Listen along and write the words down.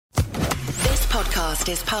podcast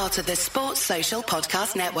is part of the Sports Social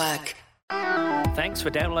Podcast Network. Thanks for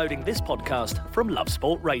downloading this podcast from Love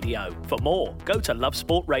Sport Radio. For more, go to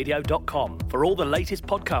lovesportradio.com for all the latest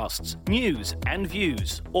podcasts, news and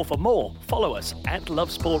views. Or for more, follow us at Love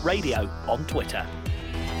Sport Radio on Twitter.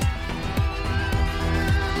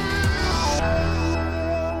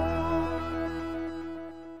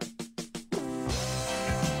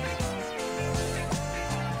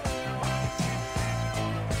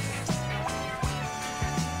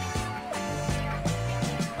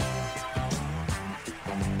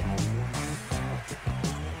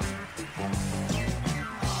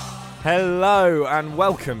 Hello and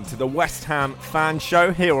welcome to the West Ham Fan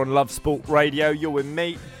Show here on Love Sport Radio. You're with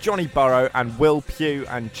me, Johnny Burrow, and Will Pugh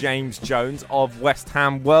and James Jones of West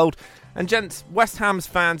Ham World. And gents, West Ham's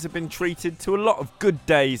fans have been treated to a lot of good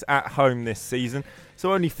days at home this season,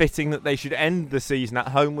 so only fitting that they should end the season at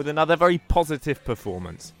home with another very positive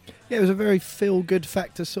performance. Yeah, it was a very feel-good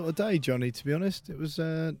factor sort of day, Johnny, to be honest. It was,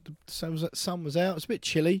 the sun was out, it was a bit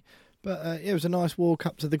chilly, but it was a nice walk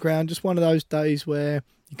up to the ground. Just one of those days where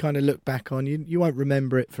you kind of look back on, you won't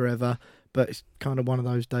remember it forever, but it's kind of one of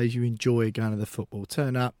those days you enjoy going to the football.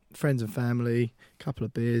 Turn up, friends and family, a couple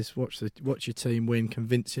of beers, watch your team win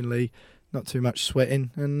convincingly, not too much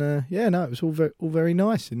sweating, and it was all very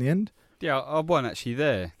nice in the end. Yeah, I wasn't actually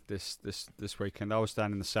there this weekend. I was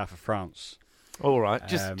down in the south of France. All right,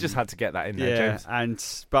 just had to get that in there,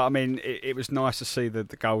 James. But I mean, it was nice to see the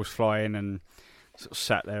goals fly in, and sort of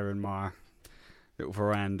sat there in my little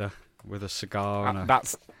veranda with a cigar.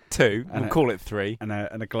 That's two. We'll call it three. And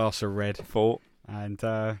a glass of red. 4. And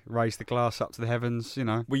raise the glass up to the heavens, you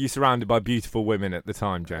know. Were you surrounded by beautiful women at the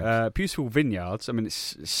time, James? Beautiful vineyards. I mean,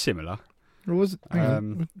 it's similar. Was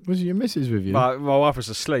your missus with you? My wife was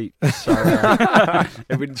asleep, so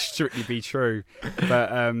it wouldn't strictly be true.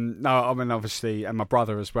 But no, I mean, obviously, and my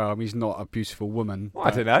brother as well. I mean, he's not a beautiful woman. Well, I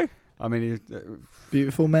don't know. I mean,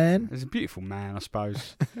 beautiful man. He's a beautiful man, I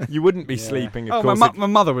suppose. You wouldn't be sleeping, of course. My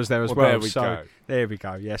mother was there as well. There we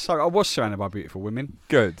go. Yeah, so I was surrounded by beautiful women.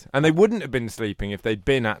 Good. And they wouldn't have been sleeping if they'd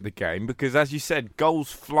been at the game because, as you said,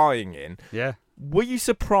 goals flying in. Yeah. Were you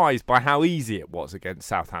surprised by how easy it was against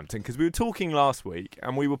Southampton? Because we were talking last week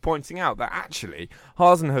and we were pointing out that actually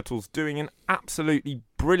Hasenhüttl's doing an absolutely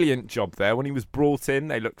brilliant job there. When he was brought in,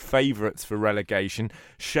 they looked favourites for relegation.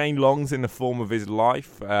 Shane Long's in the form of his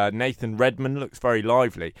life. Nathan Redmond looks very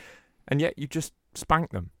lively. And yet you just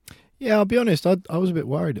spanked them. Yeah, I'll be honest, I was a bit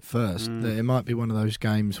worried at first that it might be one of those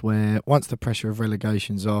games where once the pressure of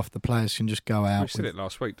relegation's off, the players can just go out. We said it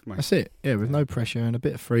last week, didn't we? That's it, yeah, with no pressure and a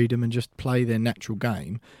bit of freedom and just play their natural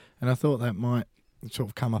game. And I thought that might sort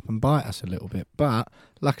of come up and bite us a little bit. But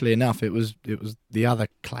luckily enough, it was the other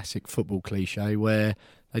classic football cliche where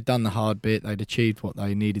they'd done the hard bit, they'd achieved what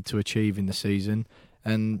they needed to achieve in the season,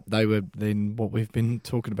 and they were then what we've been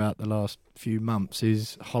talking about the last few months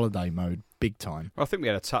is holiday mode. Big time. Well, I think we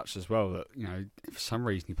had a touch as well that, you know, for some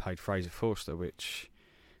reason he played Fraser Forster, which,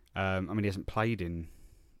 I mean, he hasn't played in,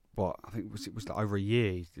 I think it was like over a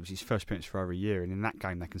year. It was his first appearance for over a year, and in that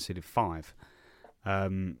game they conceded 5.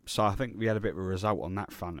 So I think we had a bit of a result on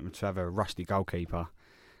that front. I mean, to have a rusty goalkeeper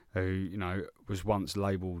who, you know, was once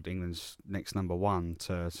labelled England's next number one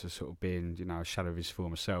to sort of being, you know, a shadow of his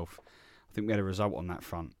former self. I think we had a result on that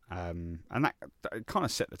front. And that kind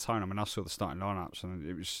of set the tone. I mean, I saw the starting lineups, and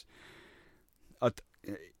it was...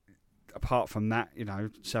 apart from that, you know,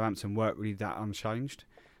 Southampton weren't really that unchanged.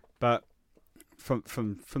 But from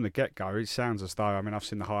the get-go, it sounds as though, I mean, I've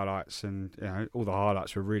seen the highlights, and, you know, all the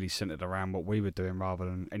highlights were really centred around what we were doing rather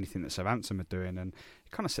than anything that Southampton were doing, and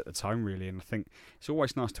it kind of set the tone, really. And I think it's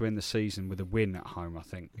always nice to end the season with a win at home. I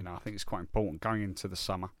think it's quite important going into the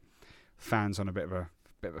summer. Fans on a bit of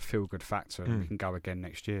a feel-good factor, and we can go again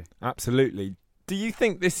next year. Absolutely. Do you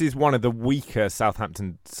think this is one of the weaker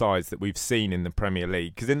Southampton sides that we've seen in the Premier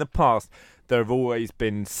League? Because in the past, there have always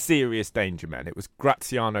been serious danger men. It was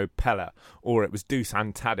Graziano Pella, or it was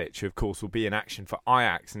Dusan Tadic, who of course will be in action for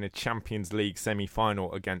Ajax in a Champions League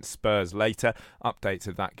semi-final against Spurs later. Updates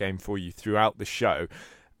of that game for you throughout the show.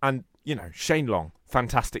 And, you know, Shane Long,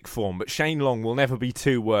 fantastic form. But Shane Long will never be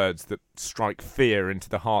two words that strike fear into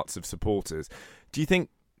the hearts of supporters. Do you think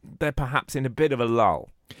they're perhaps in a bit of a lull?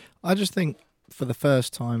 I just think, for the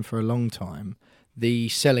first time for a long time, the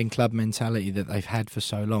selling club mentality that they've had for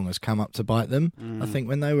so long has come up to bite them. I think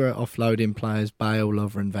when they were offloading players, Bale,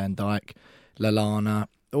 Lovren, Van Dijk, Lallana,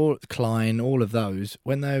 Klein, all of those,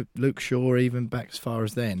 when they Luke Shaw, even back as far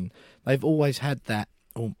as then, they've always had that,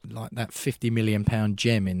 like that £50 million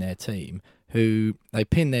gem in their team who they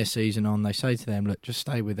pin their season on. They say to them, look, just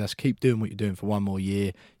stay with us, keep doing what you're doing for one more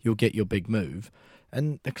year, you'll get your big move.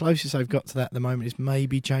 And the closest they've got to that at the moment is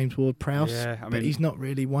maybe James Ward-Prowse. Yeah, I but mean, he's not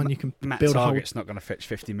really one you can Matt build a whole... Targett's not going to fetch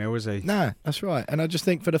 50 mil, is he? No, that's right. And I just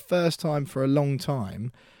think for the first time for a long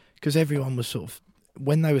time, because everyone was sort of,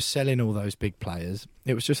 when they were selling all those big players,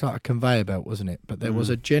 it was just like a conveyor belt, wasn't it? But there was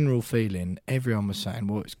a general feeling, everyone was saying,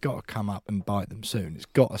 well, it's got to come up and bite them soon. It's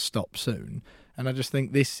got to stop soon. And I just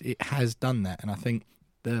think it has done that. And I think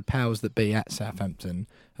the powers that be at Southampton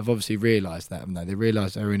have obviously realised that, haven't they? They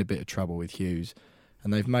realised they were in a bit of trouble with Hughes.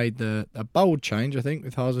 And they've made a bold change, I think,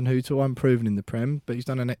 with Hasenhüttl, unproven in the Prem, but he's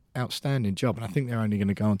done an outstanding job. And I think they're only going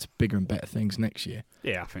to go on to bigger and better things next year.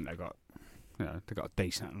 Yeah, I think they've got a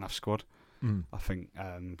decent enough squad. I think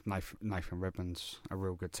Nathan Redmond's a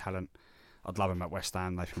real good talent. I'd love him at West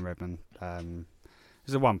Ham, Nathan Redmond. There's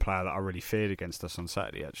the one player that I really feared against us on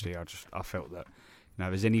Saturday, actually. I felt that if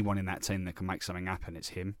there's anyone in that team that can make something happen, it's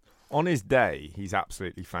him. On his day, he's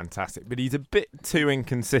absolutely fantastic, but he's a bit too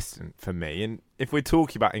inconsistent for me. And if we're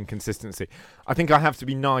talking about inconsistency, I think I have to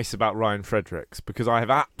be nice about Ryan Fredericks, because I have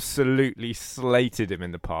absolutely slated him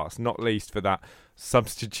in the past, not least for that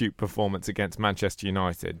substitute performance against Manchester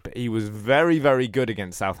United. But he was very, very good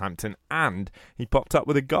against Southampton, and he popped up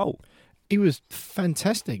with a goal. He was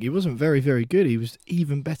fantastic. He wasn't very, very good. He was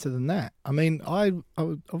even better than that. I mean, I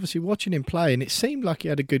was obviously watching him play, and it seemed like he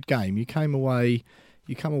had a good game. You come away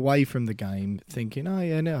from the game thinking, oh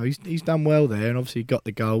yeah, no, he's done well there, and obviously he got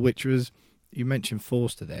the goal, which was, you mentioned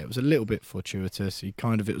Forster there. It was a little bit fortuitous. It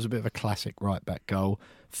was a bit of a classic right back goal.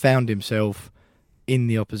 Found himself in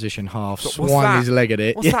the opposition half, swung his leg at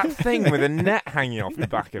it. What's that thing with a net hanging off the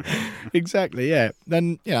back of it? Exactly, yeah.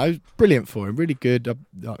 Then, it was brilliant for him, really good. I'm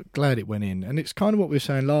glad it went in. And it's kind of what we were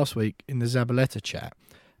saying last week in the Zabaleta chat.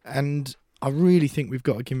 And I really think we've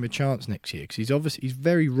got to give him a chance next year, because he's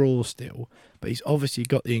very raw still, but he's obviously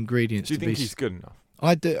got the ingredients to be... Do you think he's good enough?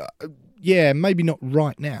 I do. Yeah, maybe not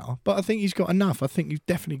right now, but I think he's got enough. I think you've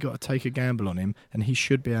definitely got to take a gamble on him, and he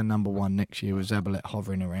should be our number one next year with Zabaleta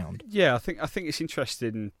hovering around. Yeah, I think it's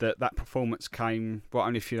interesting that performance came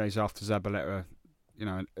only a few days after Zabaleta.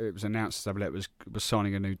 It was announced Zabaleta was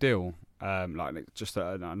signing a new deal, just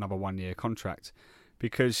another 1 year contract.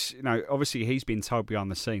 Because, obviously he's been told behind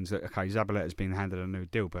the scenes that, okay, Zabaleta's been handed a new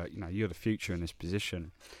deal, but, you're the future in this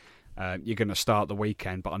position. You're going to start the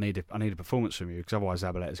weekend, but I need a performance from you, because otherwise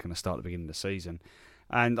Zabaleta's going to start at the beginning of the season.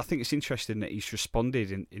 And I think it's interesting that he's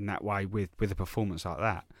responded in that way with a performance like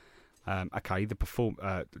that.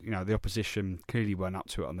 The opposition clearly weren't up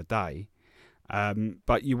to it on the day,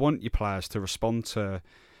 but you want your players to respond to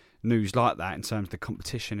news like that in terms of the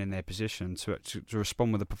competition in their position to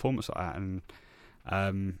respond with a performance like that. And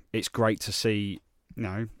it's great to see,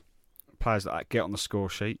 players like that get on the score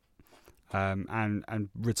sheet and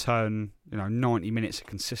return, 90 minutes of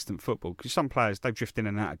consistent football. Because some players, they've drifted in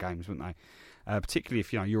and out of games, wouldn't they? Particularly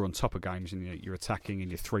if you're on top of games and you're attacking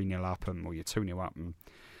and you're 3-0 up or you're 2-0 up, and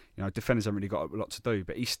defenders haven't really got a lot to do.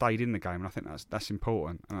 But he stayed in the game, and I think that's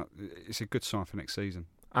important. It's a good sign for next season.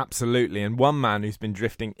 Absolutely, and one man who's been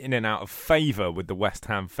drifting in and out of favour with the West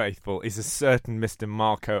Ham faithful is a certain Mr.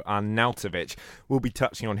 Marko Arnautovic. We'll be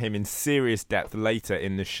touching on him in serious depth later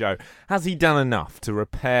in the show. Has he done enough to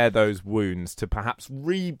repair those wounds, to perhaps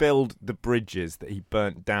rebuild the bridges that he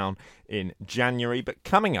burnt down in January? But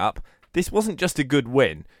coming up, this wasn't just a good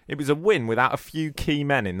win, it was a win without a few key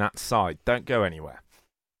men in that side. Don't go anywhere.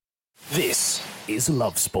 This is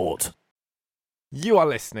Love Sport. You are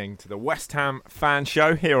listening to the West Ham Fan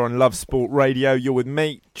Show here on Love Sport Radio. You're with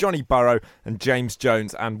me, Johnny Burrow, and James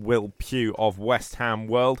Jones and Will Pugh of West Ham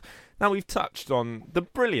World. Now, we've touched on the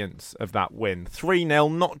brilliance of that win.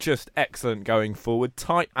 3-0, not just excellent going forward,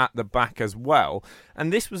 tight at the back as well.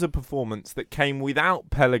 And this was a performance that came without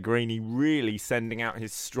Pellegrini really sending out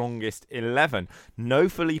his strongest 11. No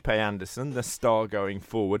Felipe Anderson, the star going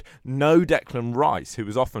forward. No Declan Rice, who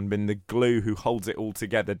has often been the glue who holds it all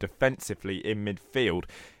together defensively in midfield.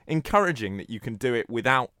 Encouraging that you can do it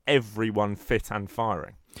without everyone fit and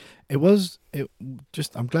firing.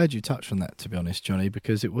 I'm glad you touched on that, to be honest, Johnny,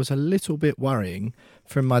 because it was a little bit worrying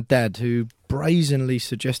from my dad, who brazenly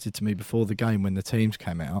suggested to me before the game when the teams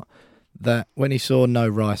came out that when he saw no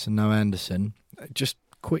Rice and no Anderson, it just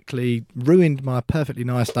quickly ruined my perfectly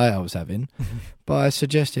nice day I was having by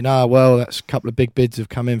suggesting, that's a couple of big bids have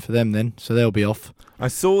come in for them then, so they'll be off. I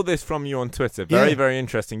saw this from you on Twitter. Very, very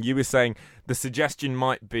interesting. You were saying the suggestion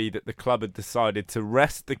might be that the club had decided to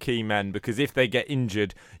rest the key men because if they get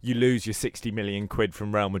injured, you lose your 60 million quid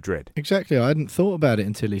from Real Madrid. Exactly. I hadn't thought about it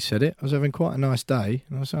until he said it. I was having quite a nice day.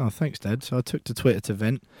 And I was thanks, Dad. So I took to Twitter to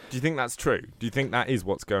vent. Do you think that's true? Do you think that is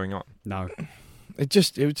what's going on? No. it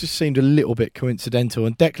just seemed a little bit coincidental.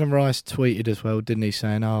 And Declan Rice tweeted as well, didn't he,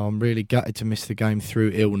 saying, "Oh, I'm really gutted to miss the game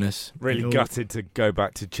through illness." Really gutted to go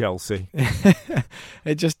back to Chelsea.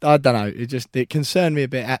 I don't know. It concerned me a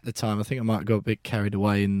bit at the time. I think I might have got a bit carried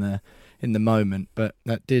away in the moment, but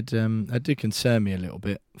that did concern me a little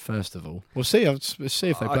bit. First of all, we'll see. Let's see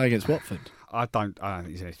if they play against Watford. I don't think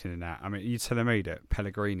there's anything in that. I mean, you're telling me that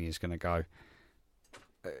Pellegrini is going to go.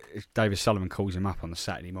 If David Sullivan calls him up on the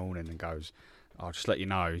Saturday morning and goes, "I'll just let you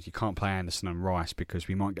know you can't play Anderson and Rice because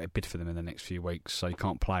we might get a bid for them in the next few weeks, so you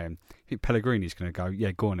can't play them." I think Pellegrini's going to go,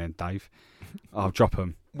 "Yeah, go on then, Dave. I'll drop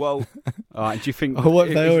them." Well, do you think? Oh, what,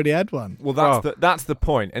 they already had one? Well, that's the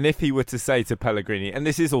point. And if he were to say to Pellegrini, and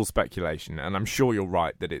this is all speculation, and I'm sure you're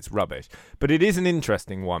right that it's rubbish, but it is an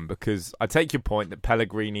interesting one because I take your point that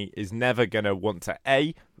Pellegrini is never going to want to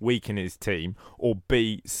A, weaken his team, or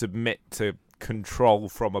B, submit to control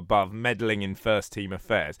from above, meddling in first team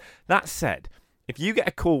affairs. That said, if you get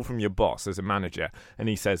a call from your boss as a manager and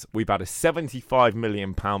he says, "We've had a £75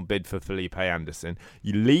 million bid for Felipe Anderson,"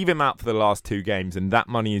 you leave him out for the last 2 games and that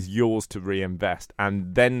money is yours to reinvest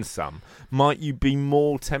and then some, might you be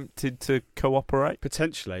more tempted to cooperate?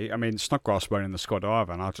 Potentially. I mean, Snodgrass weren't in the squad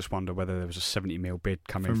either, and I just wonder whether there was a 70 mil bid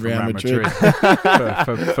coming from Real Madrid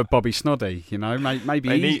for Bobby Snoddy. You know, maybe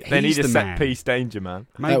they need a the set man. Piece danger man.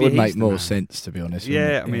 Maybe that would he's make the more man. sense, to be honest.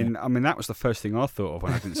 Yeah, I mean that was the first thing I thought of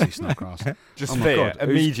when I didn't see Snodgrass. Just Oh my fear, God,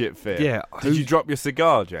 immediate fear. Yeah. Did you drop your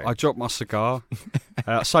cigar, Jay? I dropped my cigar.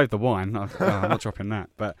 I saved the wine. I'm not dropping that.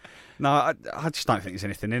 But no, I just don't think there's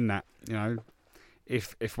anything in that. You know,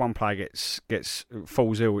 if one player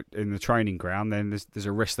falls ill in the training ground, then there's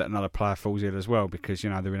a risk that another player falls ill as well because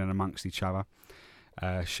they're in and amongst each other,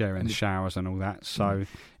 sharing the showers and all that. So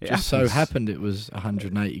it just so happened it was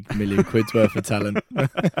 180 million quid's worth of talent.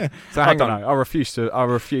 So I don't know. I refuse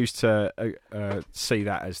to see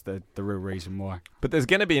that as the real reason why. But there's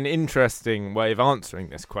going to be an interesting way of answering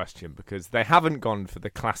this question because they haven't gone for the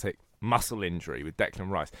classic muscle injury with Declan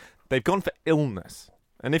Rice. They've gone for illness.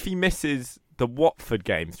 And if he misses the Watford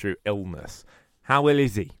game through illness, how ill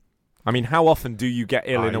is he? I mean, how often do you get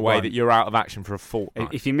ill in a way that you're out of action for a fortnight?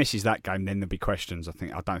 If he misses that game, then there'll be questions.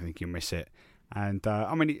 I don't think he'll miss it. And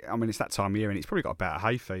I mean, it's that time of year, and he's probably got a better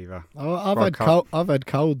hay fever. I've had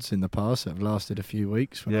colds in the past that have lasted a few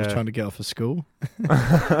weeks when I was trying to get off of school.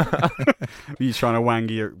 Were you trying to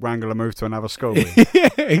wangle a move to another school? Yeah,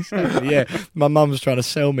 exactly. Yeah, my mum was trying to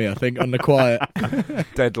sell me, I think, on the quiet.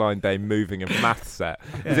 Deadline day moving a math set.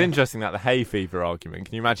 It's interesting that the hay fever argument.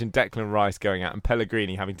 Can you imagine Declan Rice going out and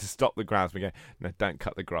Pellegrini having to stop the groundsman going, "No, don't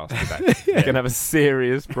cut the grass today. You're going to have a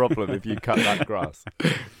serious problem if you cut that grass."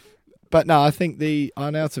 But no, I think the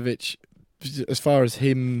Arnautovic, as far as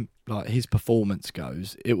him, like his performance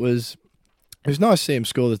goes, it was nice to see him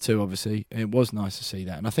score the 2, obviously. It was nice to see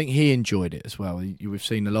that. And I think he enjoyed it as well. We've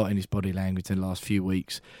seen a lot in his body language in the last few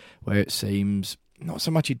weeks where it seems not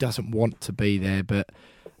so much he doesn't want to be there, but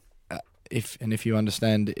if you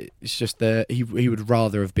understand, it's just that he would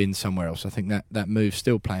rather have been somewhere else. I think that move's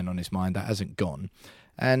still playing on his mind. That hasn't gone.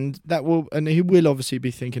 And he will obviously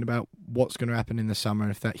be thinking about what's going to happen in the summer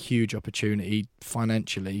if that huge opportunity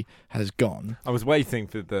financially has gone. I was waiting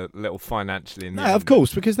for the little financially. Of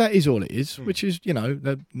course, because that is all it is. Which is,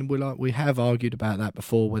 we have argued about that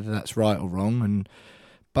before, whether that's right or wrong.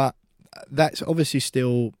 But that's obviously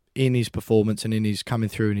still in his performance and in his coming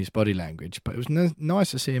through in his body language. But it was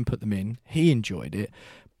nice to see him put them in. He enjoyed it,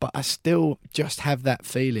 but I still just have that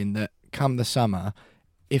feeling that come the summer,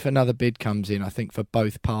 if another bid comes in, I think for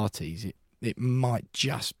both parties, it might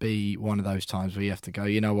just be one of those times where you have to go,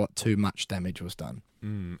 you know what, too much damage was done.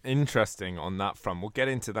 Interesting on that front. We'll get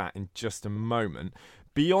into that in just a moment.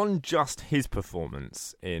 Beyond just his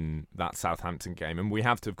performance in that Southampton game, and we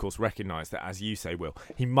have to, of course, recognise that, as you say, Will,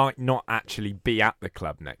 he might not actually be at the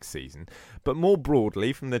club next season. But more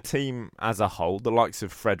broadly, from the team as a whole, the likes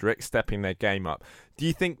of Frederick stepping their game up, do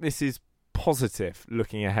you think this is positive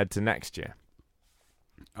looking ahead to next year?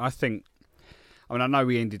 I know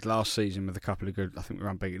we ended last season with a couple of good. I think we were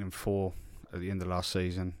unbeaten in 4 at the end of last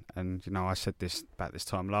season, and I said this about this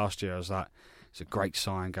time last year. I was like, it's a great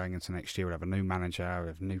sign going into next year. We'll have a new manager, we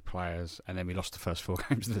have new players, and then we lost the first 4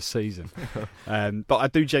 games of the season. But I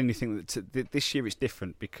do genuinely think that this year it's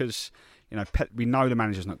different because we know the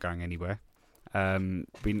manager's not going anywhere.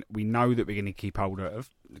 We know that we're going to keep hold of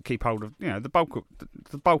the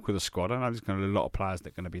bulk of the squad. I know there's going to be a lot of players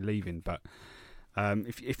that are going to be leaving, but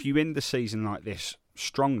if you end the season like this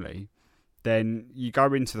strongly, then you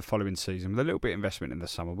go into the following season with a little bit of investment in the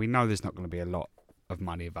summer. We know there's not going to be a lot of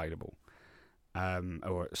money available,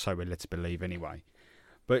 or so we're led to believe anyway.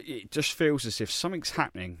 But it just feels as if something's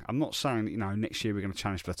happening. I'm not saying that, next year we're going to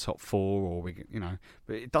challenge for the top 4 or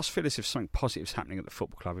but it does feel as if something positive's happening at the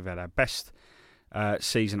football club. We've had our best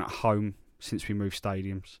season at home since we moved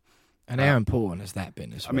stadiums. And how important has that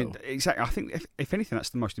been as well? I mean, exactly. I think if anything, that's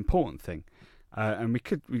the most important thing. And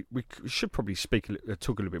we should probably talk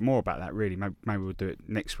a little bit more about that. Really, maybe we'll do it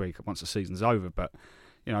next week once the season's over. But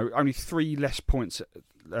only 3 less points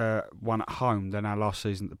won at home than our last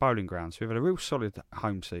season at the Bowling Ground. So we've had a real solid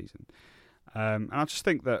home season. And I just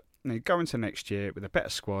think that go into next year with a better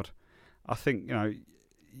squad. I think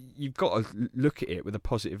you've got to look at it with a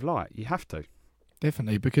positive light. You have to.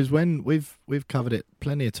 Definitely, because when we've covered it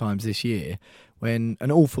plenty of times this year, and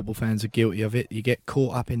all football fans are guilty of it, you get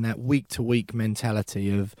caught up in that week-to-week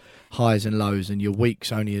mentality of highs and lows, and your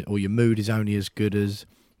mood is only as good as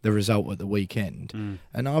the result at the weekend.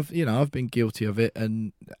 And I've been guilty of it,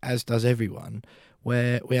 and as does everyone,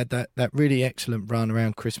 where we had that really excellent run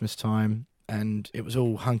around Christmas time, and it was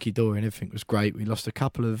all hunky-dory and everything was great. We lost a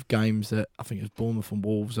couple of games that I think it was Bournemouth and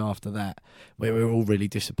Wolves after that, where we were all really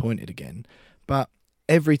disappointed again. But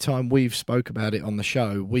every time we've spoke about it on the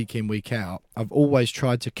show, week in, week out, I've always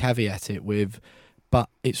tried to caveat it with, but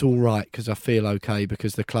it's all right because I feel okay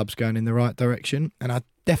because the club's going in the right direction. And I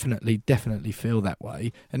definitely feel that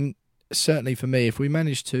way. And certainly for me, if we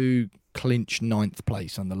manage to clinch 9th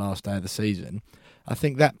place on the last day of the season, I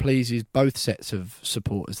think that pleases both sets of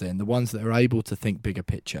supporters then, the ones that are able to think bigger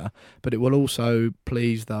picture, but it will also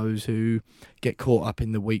please those who get caught up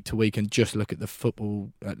in the week to week and just look at the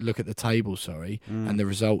table, and the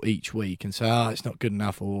result each week and say, it's not good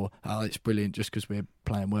enough, or it's brilliant just because we're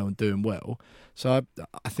playing well and doing well. So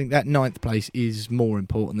I think that 9th place is more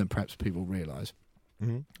important than perhaps people realise.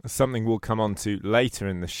 Mm-hmm. Something we'll come on to later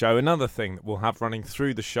in the show. Another thing that we'll have running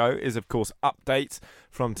through the show is, of course, updates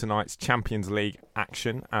from tonight's Champions League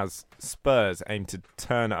action as Spurs aim to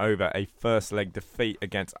turn over a first leg defeat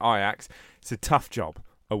against Ajax. It's a tough job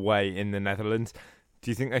away in the Netherlands. Do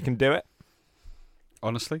you think they can do it?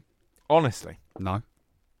 Honestly? No.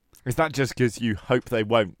 Is that just because you hope they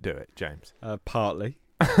won't do it, James? Partly.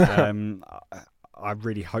 I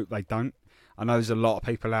really hope they don't. I know there's a lot of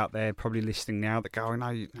people out there probably listening now that go,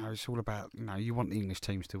 no, it's all about, you want the English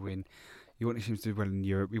teams to win. You want the teams to do well in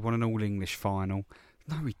Europe. We want an all-English final.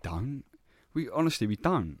 No, we don't. We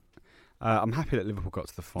don't. I'm happy that Liverpool got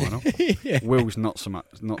to the final. Yeah. Will's not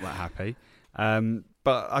that happy.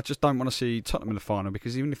 But I just don't want to see Tottenham in the final,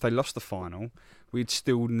 because even if they lost the final, we'd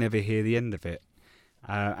still never hear the end of it.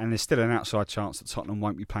 And there's still an outside chance that Tottenham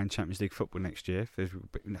won't be playing Champions League football next year. I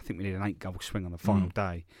think we need an 8-goal swing on the final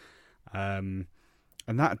day. And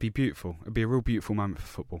that'd be beautiful. It'd be a real beautiful moment for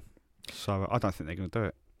football. So I don't think they're going to do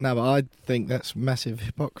it. No, but I think that's massive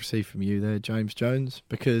hypocrisy from you there, James Jones,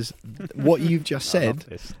 because what you've just said,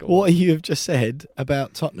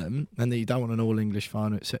 about Tottenham, and that you don't want an all-English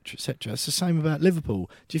final, etc., etc., it's the same about Liverpool.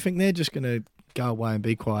 Do you think they're just going to go away and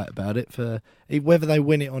be quiet about it for whether they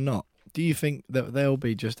win it or not? Do you think that they'll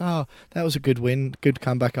be just, that was a good win, good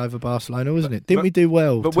comeback over Barcelona, wasn't it? Didn't we do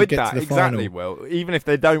well to get to the final? Exactly, well, even if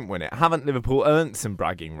they don't win it, haven't Liverpool earned some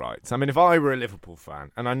bragging rights? I mean, if I were a Liverpool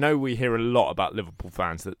fan, and I know we hear a lot about Liverpool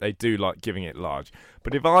fans that they do like giving it large,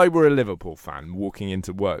 but if I were a Liverpool fan walking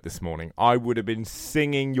into work this morning, I would have been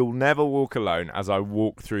singing You'll Never Walk Alone as I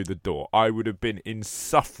walked through the door. I would have been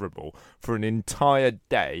insufferable for an entire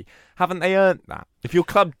day. Haven't they earned that? If your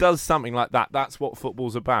club does something like that, that's what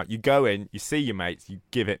football's about. You go in, you see your mates, you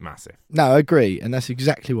give it massive. No, I agree. And that's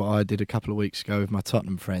exactly what I did a couple of weeks ago with my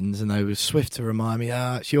Tottenham friends. And they were swift to remind me,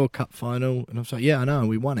 it's your cup final. And I was like, yeah, I know,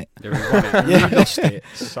 we won it. Yeah, we won it. Yeah. We lost it.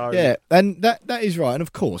 So. Yeah, and that is right. And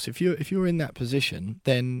of course, if you're in that position,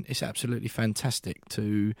 then it's absolutely fantastic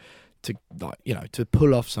to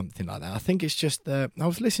pull off something like that. I think it's just I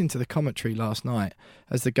was listening to the commentary last night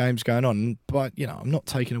as the game's going on, but I'm not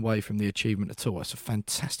taking away from the achievement at all. It's a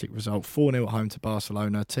fantastic result, 4-0 at home to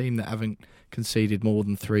Barcelona, a team that haven't conceded more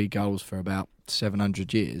than 3 goals for about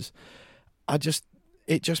 700 years.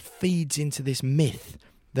 It just feeds into this myth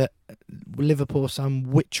that Liverpool are some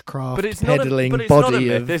witchcraft peddling body. But it's not a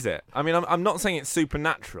myth, is it? I mean, I'm not saying it's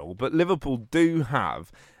supernatural, but Liverpool do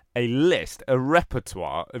have a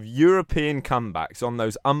repertoire of European comebacks on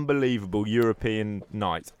those unbelievable European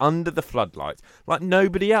nights under the floodlights like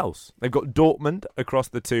nobody else. They've got Dortmund across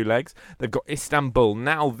the 2 legs. They've got Istanbul.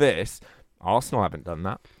 Now this. Arsenal haven't done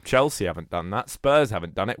that. Chelsea haven't done that. Spurs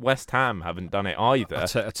haven't done it. West Ham haven't done it either.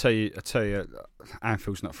 I tell you,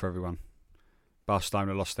 Anfield's not for everyone.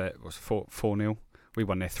 Barcelona lost it. It was 4-0. We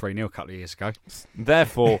won there 3-0 a couple of years ago.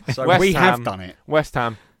 Therefore, so we have done it. West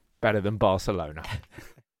Ham better than Barcelona.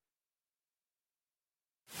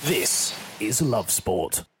 This is Love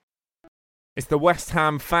Sport. It's the West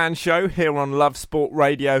Ham Fan Show here on Love Sport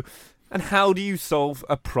Radio. And how do you solve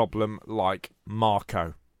a problem like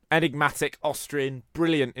Marco? Enigmatic Austrian,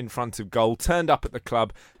 brilliant in front of goal, turned up at the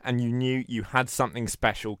club and you knew you had something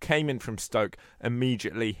special. Came in from Stoke,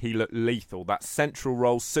 immediately he looked lethal. That central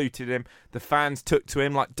role suited him. The fans took to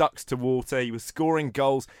him like ducks to water. He was scoring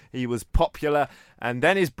goals, he was popular. And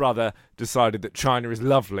then his brother decided that China is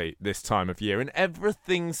lovely this time of year. And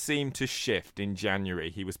everything seemed to shift in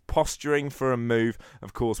January. He was posturing for a move.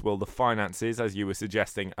 Of course, well, the finances, as you were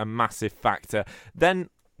suggesting, a massive factor. Then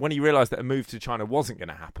when he realised that a move to China wasn't going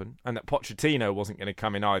to happen and that Pochettino wasn't going to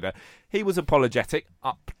come in either, he was apologetic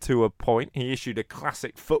up to a point. He issued a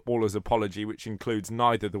classic footballer's apology, which includes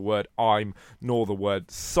neither the word I'm nor the word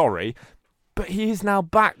sorry. But he is now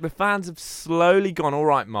back. The fans have slowly gone, all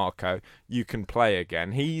right, Marco, you can play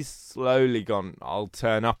again. He's slowly gone, I'll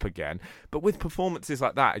turn up again. But with performances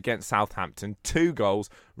like that against Southampton, 2 goals,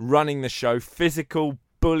 running the show, physical,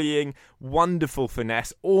 bullying, wonderful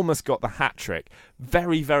finesse, almost got the hat-trick.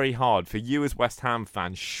 Very, very hard for you as West Ham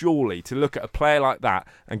fans, surely, to look at a player like that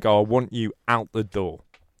and go, I want you out the door.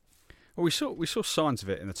 Well, we saw signs of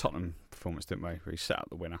it in the Tottenham performance, didn't we? Where he set up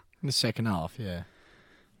the winner. In the second half, yeah.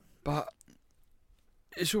 But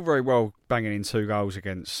it's all very well banging in 2 goals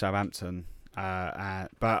against Southampton, but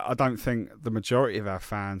I don't think the majority of our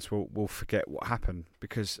fans will forget what happened,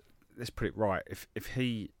 because let's put it right,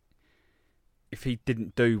 if he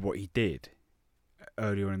didn't do what he did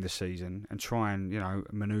earlier in the season and try and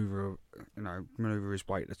maneuver his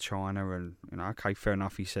way to China, and okay, fair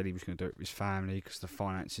enough, he said he was going to do it with his family because the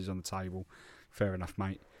finances on the table, fair enough,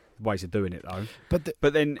 mate. Ways of doing it though.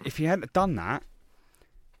 But then if he hadn't done that,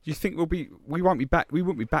 do you think we won't be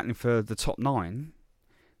battling for the top 9?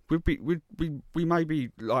 We may be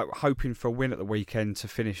like hoping for a win at the weekend to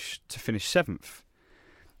finish 7th.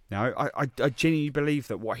 Now, I genuinely believe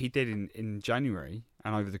that what he did in January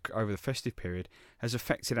and over the festive period has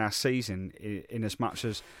affected our season in as much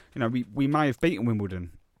as we may have beaten Wimbledon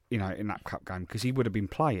in that cup game because he would have been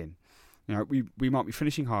playing. We might be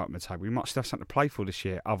finishing high up in the table. We might still have something to play for this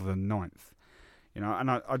year other than 9th.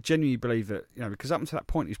 And I genuinely believe that because up until that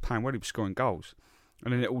point he was playing well, he was scoring goals,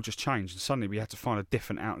 and then it all just changed and suddenly we had to find a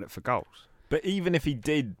different outlet for goals. But even if he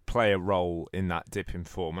did play a role in that dip in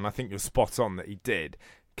form, and I think you're spot on that he did,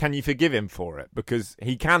 can you forgive him for it? Because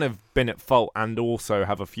he can have been at fault and also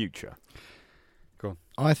have a future. Go on.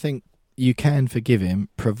 I think you can forgive him,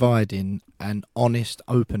 providing an honest,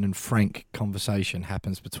 open and frank conversation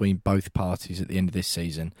happens between both parties at the end of this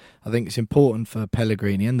season. I think it's important for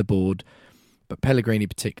Pellegrini and the board, but Pellegrini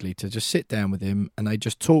particularly, to just sit down with him and they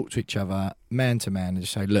just talk to each other man to man and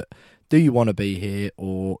just say, look, do you want to be here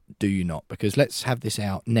or do you not? Because let's have this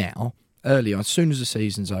out now, early on, as soon as the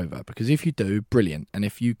season's over. Because if you do, brilliant. And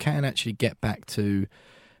if you can actually get back to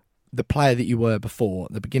the player that you were before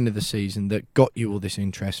at the beginning of the season that got you all this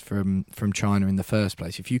interest from China in the first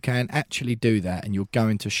place, if you can actually do that and you're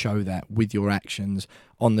going to show that with your actions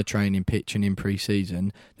on the training pitch and in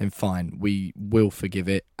pre-season, then fine, we will forgive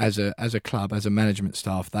it. As a club, as a management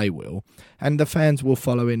staff, they will. And the fans will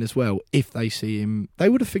follow in as well. If they see him, they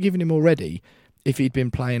would have forgiven him already if he'd been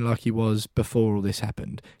playing like he was before all this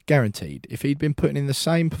happened. Guaranteed. If he'd been putting in the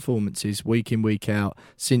same performances week in, week out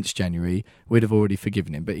since January, we'd have already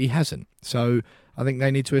forgiven him. But he hasn't. So I think they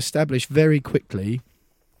need to establish very quickly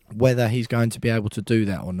whether he's going to be able to do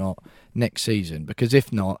that or not next season. Because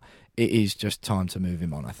if not, it is just time to move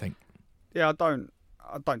him on, I think. Yeah, I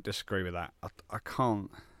don't disagree with that. I can't.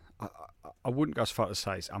 I wouldn't go as far as to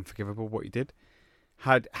say it's unforgivable what he did.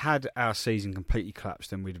 Had our season completely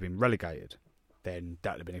collapsed and we'd have been relegated, then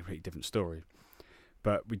that would have been a completely different story.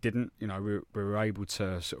 But we didn't. We were able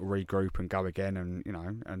to sort of regroup and go again, and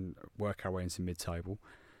and work our way into mid-table,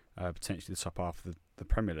 potentially the top half of the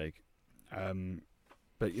Premier League.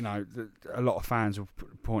 But a lot of fans will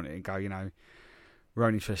point it and go, we're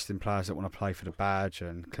only interested in players that want to play for the badge,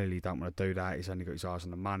 and clearly don't want to do that. He's only got his eyes on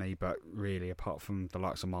the money. But really, apart from the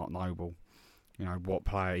likes of Mark Noble, what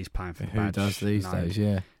player he's paying for the badge? Who does these days?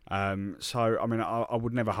 Yeah. So, I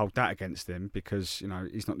would never hold that against him because,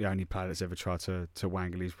 he's not the only player that's ever tried to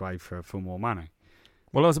wangle his way for more money.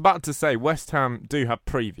 Well, I was about to say, West Ham do have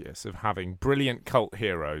previous of having brilliant cult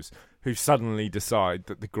heroes who suddenly decide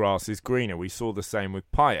that the grass is greener. We saw the same with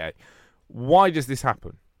Payet. Why does this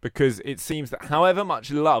happen? Because it seems that however much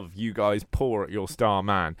love you guys pour at your star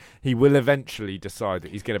man, he will eventually decide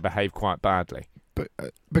that he's going to behave quite badly. But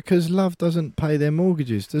because love doesn't pay their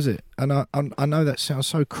mortgages, does it? And I know that sounds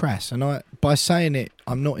so crass, and by saying it,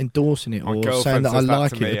 I'm not endorsing it or saying that I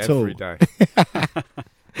like it at all. Day.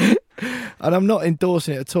 And I'm not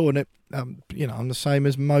endorsing it at all. And I'm the same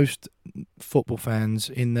as most football fans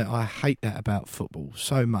in that I hate that about football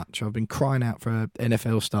so much. I've been crying out for an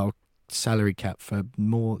NFL-style salary cap for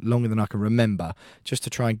longer than I can remember, just to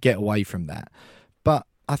try and get away from that. But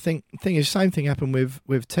I think the same thing happened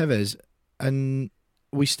with Tevez, and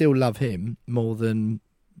we still love him more than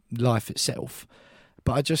life itself.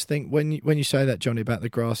 But I just think when you say that, Johnny, about the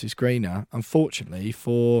grass is greener, unfortunately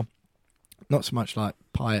for not so much like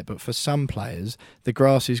Payet, but for some players, the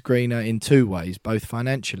grass is greener in two ways, both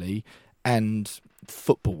financially and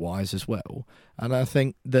football-wise as well. And I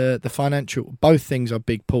think the financial, both things are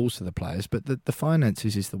big pulls to the players, but the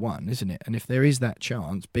finances is the one, isn't it? And if there is that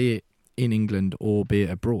chance, be it in England or be it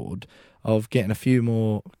abroad, of getting a few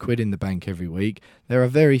more quid in the bank every week, there are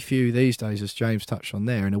very few these days, as James touched on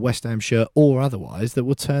there, in a West Ham shirt or otherwise, that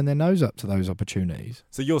will turn their nose up to those opportunities.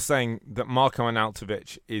 So you're saying that Marko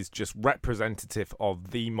Arnautovic is just representative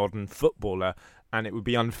of the modern footballer, and it would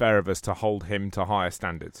be unfair of us to hold him to higher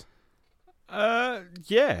standards?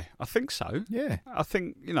 Yeah, I think so. Yeah. I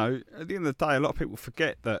think, at the end of the day, a lot of people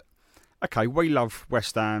forget that, okay, we love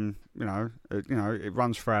West Ham, it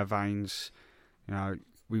runs through our veins,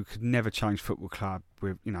 we could never change football club.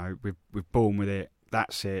 We're born with it.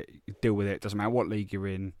 That's it. You deal with it. Doesn't matter what league you're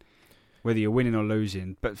in, whether you're winning or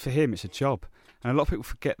losing. But for him, it's a job, and a lot of people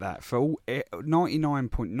forget that. For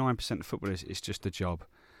 99.9% of footballers, it's just a job.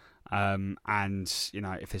 And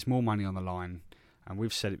if there's more money on the line, and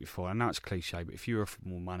we've said it before, I know it's cliche, but if you were offered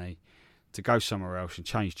more money to go somewhere else and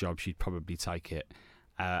change jobs, you'd probably take it.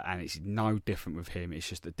 And it's no different with him. It's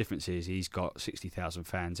just the difference is he's got 60,000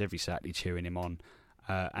 fans every Saturday cheering him on.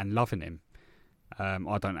 And loving him.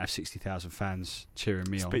 I don't have 60,000 fans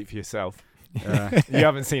cheering me on. Speak for yourself. You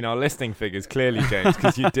haven't seen our listing figures clearly, James,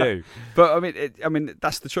 because you do. But I mean,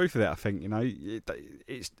 that's the truth of it. I think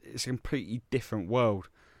it's a completely different world,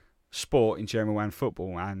 sport in general and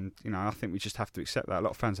football, and I think we just have to accept that. A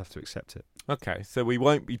lot of fans have to accept it. Okay, so we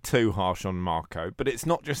won't be too harsh on Marko, but it's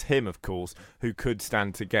not just him, of course, who could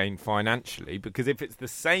stand to gain financially, because if it's the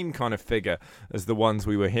same kind of figure as the ones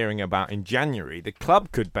we were hearing about in January, the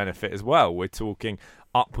club could benefit as well. We're talking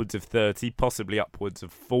upwards of 30, possibly upwards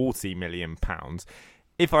of 40 million pounds.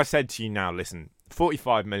 If I said to you now, listen,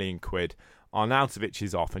 45 million quid, Arnautovic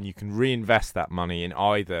is off, and you can reinvest that money in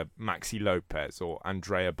either Maxi Lopez or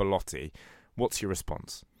Andrea Belotti, what's your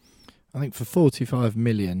response? I think for 45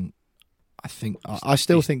 million... I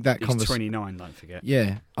still think that conversation. He's 29, don't forget.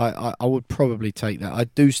 Yeah, I would probably take that. I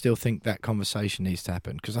do still think that conversation needs to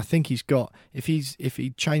happen, because I think he's got, if he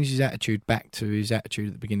changes his attitude back to his attitude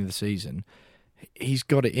at the beginning of the season, he's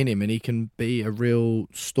got it in him, and he can be a real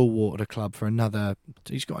stalwart at a club for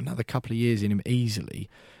he's got another couple of years in him easily.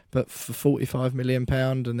 But for £45 million,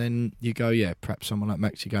 and then you go, perhaps someone like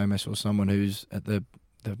Maxi Gomez or someone who's at the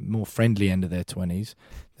more friendly end of their 20s,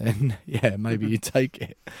 then maybe you take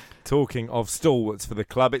it. Talking of stalwarts for the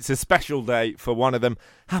club, it's a special day for one of them.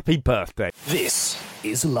 Happy birthday. This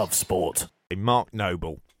is Love Sport. Mark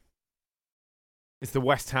Noble. It's the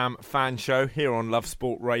West Ham fan show here on Love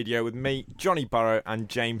Sport Radio with me, Johnny Burrow, and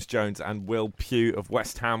James Jones and Will Pugh of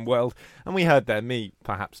West Ham World. And we heard there me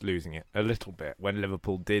perhaps losing it a little bit when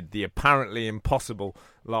Liverpool did the apparently impossible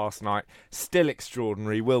last night. Still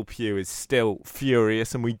extraordinary. Will Pugh is still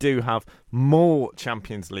furious, and we do have more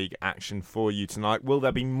Champions League action for you tonight. Will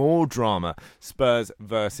there be more drama? Spurs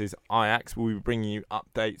versus Ajax. We'll be bringing you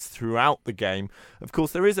updates throughout the game. Of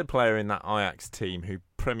course, there is a player in that Ajax team who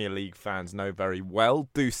Premier League fans know very well,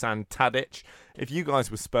 Dusan Tadic. If you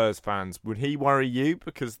guys were Spurs fans, would he worry you?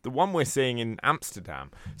 Because the one we're seeing in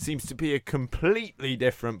Amsterdam seems to be a completely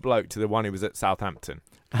different bloke to the one who was at Southampton.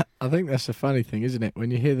 I think that's the funny thing, isn't it?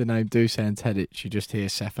 When you hear the name Dusan Tadic, you just hear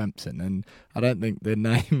Southampton, and I don't think the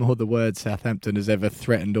name or the word Southampton has ever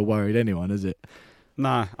threatened or worried anyone, has it?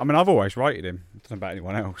 No, I mean, I've always rated him. I don't know about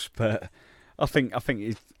anyone else, but I think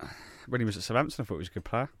he's, when he was at Southampton, I thought he was a good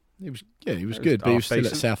player. He was good, but he was still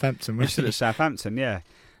at Southampton. He was still at Southampton, yeah.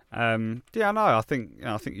 No, I think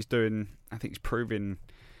he's doing. I think he's proving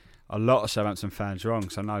a lot of Southampton fans wrong.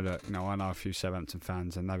 So I know that I know a few Southampton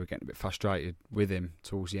fans, and they were getting a bit frustrated with him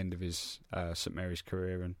towards the end of his St Mary's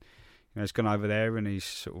career, and he's gone over there and he's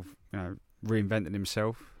sort of reinvented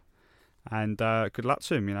himself. And good luck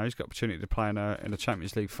to him. He's got opportunity to play in a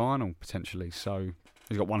Champions League final potentially. So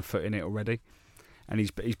he's got one foot in it already. And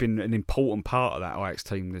he's been an important part of that Ajax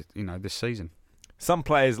team, this season. Some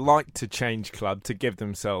players like to change club to give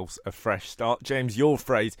themselves a fresh start. James, your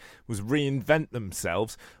phrase was reinvent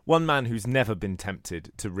themselves. One man who's never been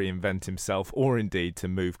tempted to reinvent himself or indeed to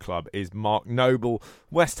move club is Mark Noble,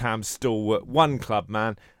 West Ham stalwart, one club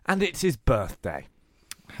man, and it's his birthday.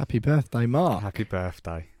 Happy birthday, Mark. Happy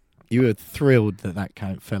birthday. You were thrilled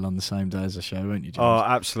that fell on the same day as the show, weren't you, James? Oh,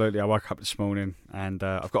 absolutely. I woke up this morning and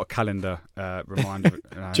I've got a calendar reminder.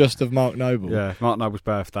 Just of Mark Noble? Yeah, Mark Noble's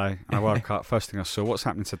birthday. And I woke up, first thing I saw, what's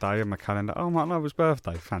happening today on my calendar? Oh, Mark Noble's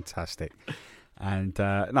birthday. Fantastic. And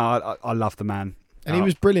I love the man. And he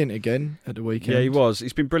was brilliant again at the weekend. Yeah, he was.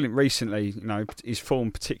 He's been brilliant recently. His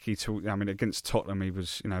form particularly against Tottenham, he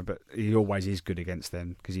was, but he always is good against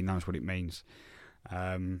them because he knows what it means.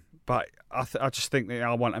 But I just think that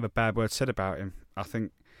I won't have a bad word said about him. I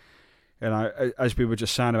think, as we were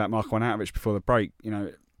just saying about Marko Arnautovic before the break,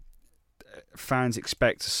 fans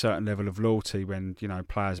expect a certain level of loyalty when,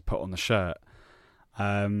 players are put on the shirt.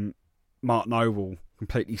 Mark Noble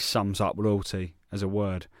completely sums up loyalty as a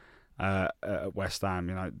word. At West Ham,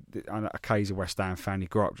 a case of West Ham fan. He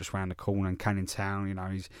grew up just round the corner in Canning Town.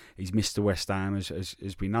 He's Mr. West Ham as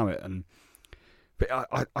we know it. But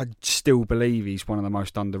I still believe he's one of the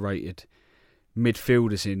most underrated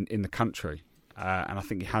midfielders in the country, and I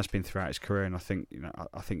think he has been throughout his career. And I think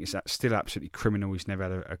it's still absolutely criminal. He's never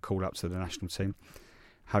had a call up to the national team,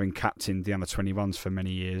 having captained the under-21s for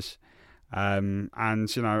many years. And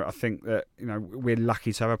I think that we're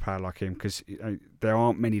lucky to have a player like him because there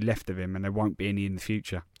aren't many left of him, and there won't be any in the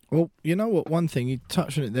future. Well, you know what? One thing you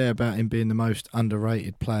touched on it there about him being the most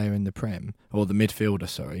underrated player in the Prem, or the midfielder.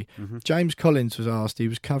 Sorry, James Collins was asked. He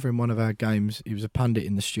was covering one of our games. He was a pundit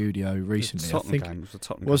in the studio recently. It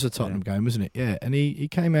was a Tottenham game, wasn't it? Yeah, and he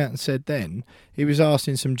came out and said then he was asked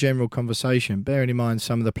in some general conversation, bearing in mind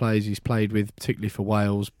some of the players he's played with, particularly for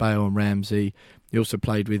Wales, Bale and Ramsey. He also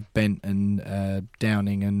played with Bent and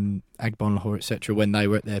Downing and Agbonlahor, etc. when they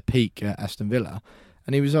were at their peak at Aston Villa.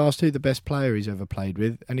 And he was asked who the best player he's ever played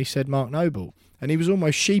with, and he said Mark Noble. And he was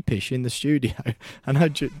almost sheepish in the studio. I know,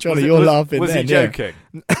 Johnny, you're laughing was then. Was he joking?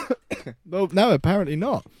 Yeah. Well, no, apparently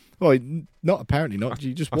not. Well, not apparently not.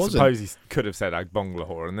 He just wasn't. I suppose he could have said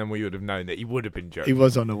Agbonlahor, and then we would have known that he would have been joking. He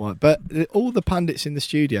was on the one. But all the pundits in the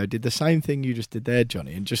studio did the same thing you just did there,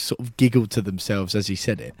 Johnny, and just sort of giggled to themselves as he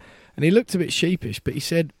said it. And he looked a bit sheepish, but he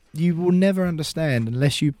said, you will never understand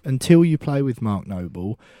until you play with Mark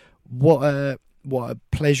Noble what a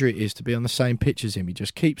pleasure it is to be on the same pitch as him. He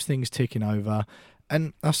just keeps things ticking over,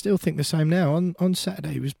 and I still think the same now. On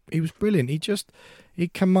Saturday, he was brilliant. He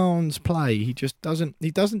commands play. He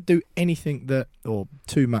doesn't do anything or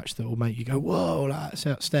too much that will make you go, whoa, that's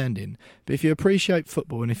outstanding. But if you appreciate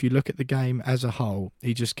football and if you look at the game as a whole,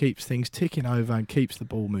 he just keeps things ticking over and keeps the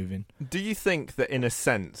ball moving. Do you think that in a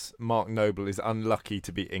sense Mark Noble is unlucky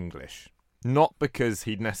to be English? Not because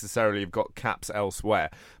he'd necessarily have got caps elsewhere,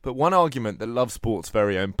 but one argument that Love Sport's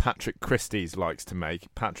very own Patrick Christie's likes to make,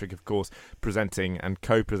 Patrick, of course, presenting and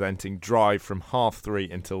co-presenting Drive from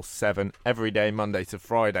 3:30 until 7 every day, Monday to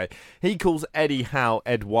Friday. He calls Eddie Howe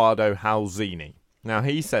Eduardo Halzini. Now,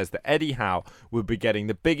 he says that Eddie Howe would be getting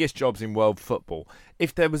the biggest jobs in world football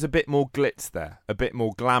if there was a bit more glitz there, a bit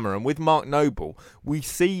more glamour. And with Mark Noble, we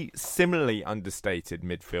see similarly understated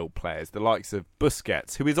midfield players, the likes of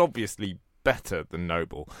Busquets, who is obviously better than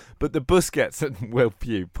Noble, but the Busquets and Will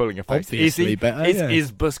Pugh pulling a face. Obviously better,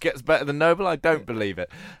 is Busquets better than Noble? I don't believe it.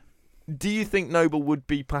 Do you think Noble would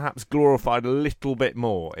be perhaps glorified a little bit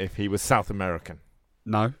more if he was South American?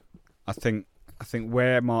 No, I think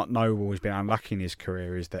where Mark Noble has been unlucky in his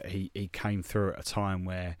career is that he came through at a time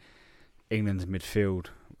where England's midfield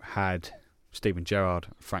had Steven Gerrard,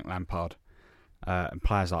 Frank Lampard, and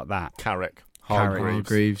players like that.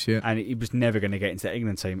 Hargreaves, yeah. And he was never going to get into the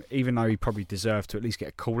England team, even though he probably deserved to at least get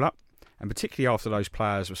a call-up. And particularly after those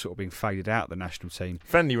players were sort of being faded out of the national team.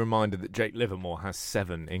 Friendly reminder that Jake Livermore has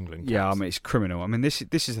 7 England caps. Yeah, I mean, it's criminal. I mean, this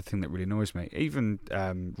is the thing that really annoys me. Even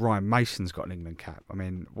Ryan Mason's got an England cap. I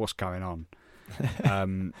mean, what's going on?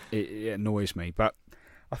 It annoys me. But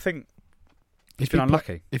I think he's been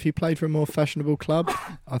unlucky. If he played for a more fashionable club,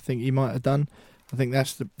 I think he might have done. I think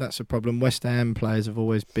that's a problem. West Ham players have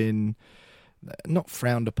always been not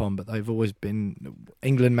frowned upon, but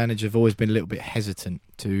England managers have always been a little bit hesitant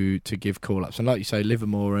to give call-ups. And like you say,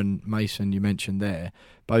 Livermore and Mason, you mentioned there,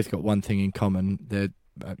 both got one thing in common. They're,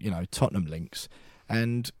 Tottenham links.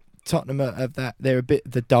 And Tottenham they're a bit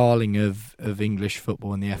the darling of English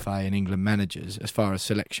football and the FA and England managers as far as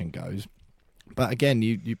selection goes. But again,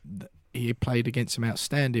 he played against some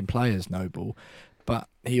outstanding players, Noble, but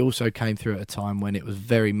he also came through at a time when it was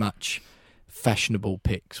very much fashionable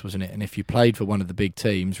picks, wasn't it? And if you played for one of the big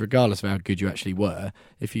teams, regardless of how good you actually were,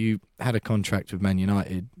 if you had a contract with Man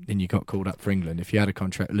United, then you got called up for England. If you had a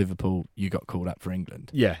contract with Liverpool, you got called up for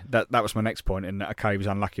England. Yeah, that was my next point. And okay, he was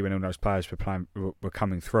unlucky when all those players were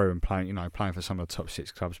coming through and playing for some of the top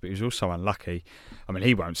 6 clubs. But he was also unlucky. I mean,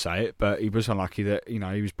 he won't say it, but he was unlucky that he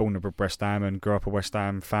was born at West Ham and grew up a West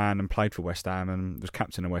Ham fan and played for West Ham and was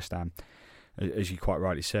captain of West Ham. As you quite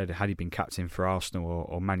rightly said, had he been captain for Arsenal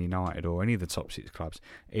or Man United or any of the top 6 clubs,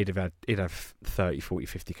 he'd have 30, 40,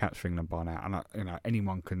 50 caps for England by now. And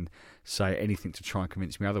anyone can say anything to try and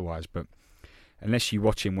convince me otherwise, but unless you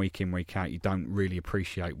watch him week in, week out, you don't really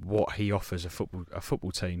appreciate what he offers a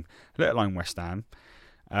football team, let alone West Ham.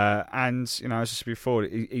 And as I said before,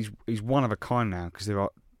 he's one of a kind now, because there are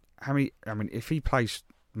how many? I mean, if he plays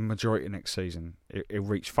the majority of next season, he'll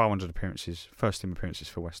reach 500 appearances, first team appearances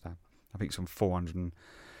for West Ham. I think it's on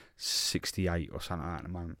 468 or something like that at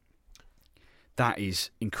the moment. That is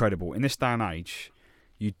incredible. In this day and age,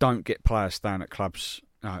 you don't get players staying at clubs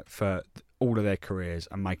for all of their careers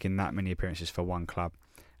and making that many appearances for one club,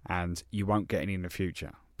 and you won't get any in the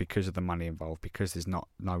future because of the money involved, because there's no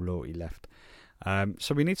loyalty left.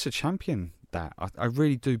 So we need to champion that. I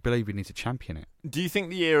really do believe we need to champion it. Do you think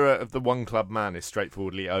the era of the one-club man is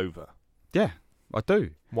straightforwardly over? Yeah, I do.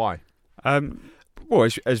 Why? Well,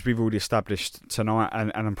 as we've already established tonight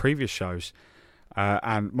and on previous shows,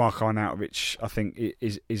 and Mark Arnautovic, I think,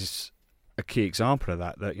 is a key example of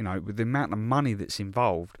that. That with the amount of money that's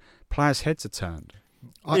involved, players' heads are turned.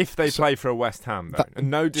 If they play for a West Ham, though, and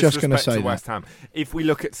no disrespect to West Ham, if we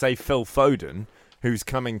look at, say, Phil Foden, who's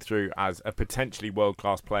coming through as a potentially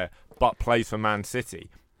world-class player but plays for Man City,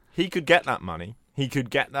 he could get that money. He could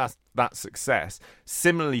get that success,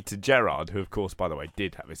 similarly to Gerrard, who, of course, by the way,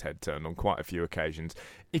 did have his head turned on quite a few occasions.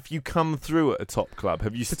 If you come through at a top club,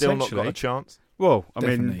 have you still not got a chance? Well,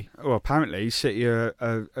 Definitely. Apparently City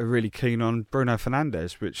are really keen on Bruno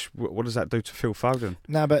Fernandes, which, what does that do to Phil Foden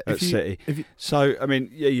at City? So, I mean,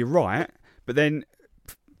 yeah, you're right, but then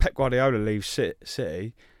Pep Guardiola leaves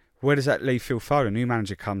City. Where does that leave Phil Foden? New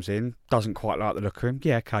manager comes in, doesn't quite like the look of him.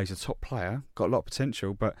 Yeah, okay, he's a top player, got a lot of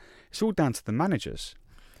potential, but it's all down to the managers.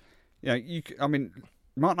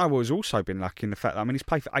 Mark Noble has also been lucky in the fact that, he's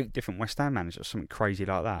played for 8 different West Ham managers, something crazy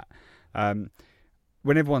like that.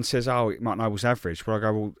 When everyone says, Mark Noble's average, I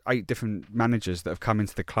go, 8 different managers that have come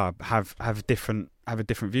into the club have a different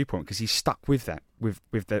viewpoint, because he's stuck with that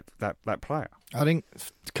player. I think a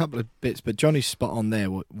couple of bits, but Johnny's spot on there,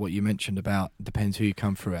 what you mentioned about depends who you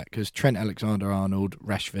come through at, because Trent Alexander-Arnold,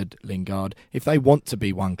 Rashford, Lingard, if they want to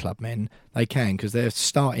be one-club men, they can, because they're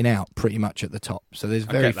starting out pretty much at the top, so there's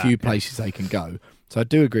very few places they can go. So I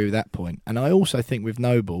do agree with that point. And I also think with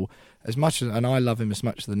Noble, and I love him as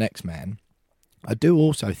much as the next man, I do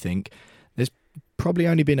also think there's probably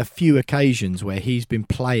only been a few occasions where he's been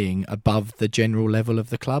playing above the general level of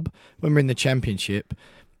the club. When we're in the Championship,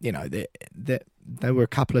 there were a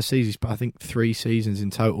couple of seasons, but I think 3 seasons in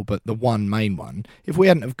total, but the one main one. If we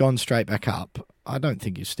hadn't have gone straight back up, I don't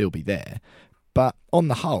think he'd still be there. But on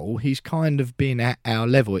the whole, he's kind of been at our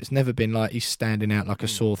level. It's never been like he's standing out like a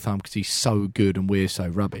sore thumb because he's so good and we're so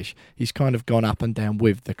rubbish. He's kind of gone up and down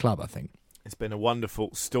with the club, I think. It's been a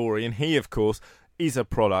wonderful story, and he, of course, is a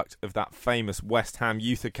product of that famous West Ham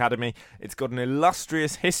Youth Academy. It's got an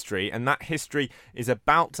illustrious history, and that history is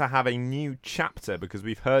about to have a new chapter, because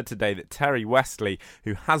we've heard today that Terry Westley,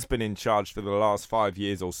 who has been in charge for the last 5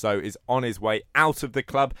 years or so, is on his way out of the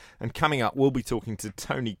club. And coming up, we'll be talking to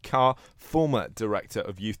Tony Carr, former Director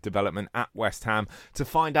of Youth Development at West Ham, to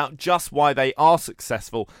find out just why they are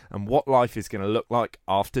successful and what life is going to look like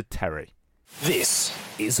after Terry. This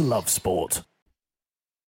is Love Sport.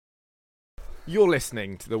 You're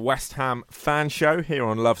listening to the West Ham Fan Show here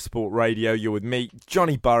on Love Sport Radio. You're with me,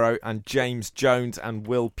 Johnny Burrow, and James Jones and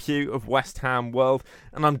Will Pugh of West Ham World.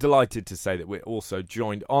 And I'm delighted to say that we're also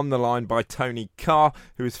joined on the line by Tony Carr,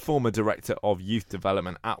 who is former Director of Youth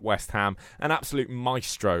Development at West Ham, an absolute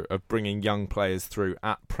maestro of bringing young players through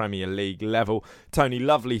at Premier League level. Tony,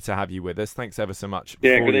 lovely to have you with us. Thanks ever so much for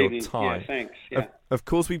your time. Yeah, thanks. Yeah. Of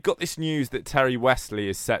course, we've got this news that Terry Westley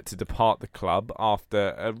is set to depart the club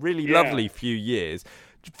after a really lovely few years.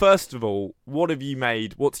 First of all, what have you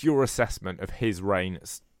made? What's your assessment of his reign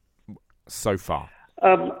so far?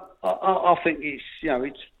 I think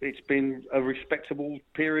it's been a respectable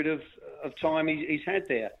period of time he's had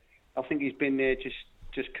there. I think he's been there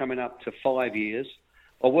just coming up to 5 years.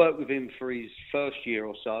 I worked with him for his first year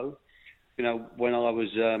or so. When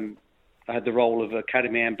I had the role of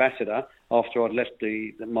Academy Ambassador after I'd left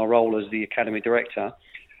my role as the Academy Director.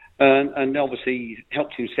 And obviously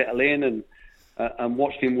helped him settle in and and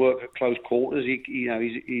watched him work at close quarters.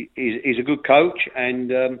 He's a good coach,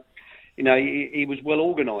 and he was well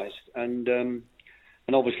organised, and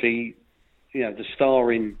obviously, the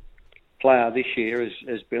starring player this year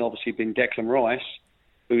has been Declan Rice,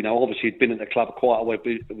 who obviously had been at the club quite a while.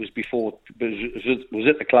 It was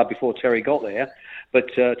at the club before Terry got there,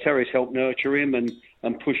 but Terry's helped nurture him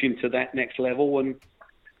and push him to that next level,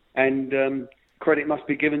 and credit must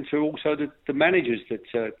be given to also the managers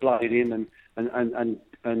that blooded in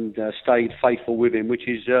and stayed faithful with him, which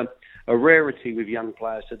is a rarity with young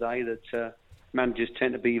players today. That managers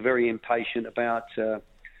tend to be very impatient about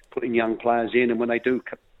putting young players in, and when they do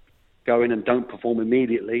go in and don't perform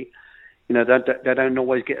immediately, they don't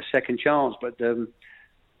always get a second chance. But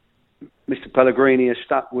Mr. Pellegrini has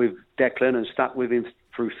stuck with Declan and stuck with him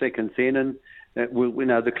through thick and thin, and we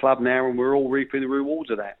know the club now, and we're all reaping the rewards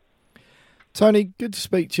of that. Tony, good to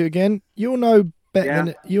speak to you again. You'll know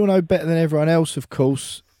better than everyone else, of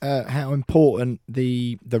course, how important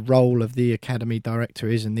the role of the academy director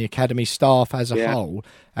is, and the academy staff as a whole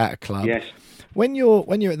at a club. Yes. When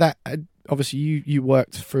you're at that, obviously you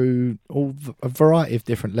worked through a variety of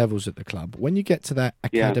different levels at the club. When you get to that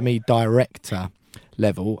academy director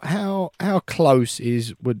level, how close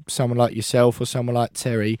would someone like yourself or someone like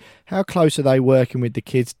Terry? How close are they working with the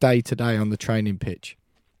kids day to day on the training pitch?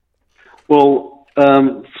 Well,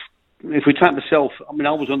 if we take myself, I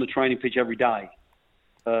was on the training pitch every day,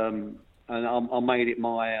 and I made it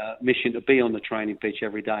my mission to be on the training pitch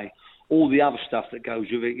every day. All the other stuff that goes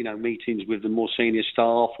with it, meetings with the more senior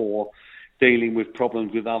staff or dealing with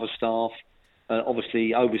problems with other staff,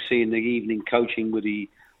 obviously overseeing the evening coaching with the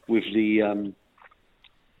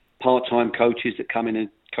part-time coaches that come in and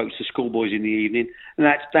coach the schoolboys in the evening, and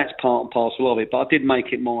that's part and parcel of it. But I did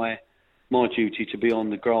make it my duty to be on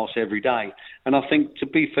the grass every day. And I think, to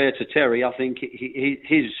be fair to Terry, I think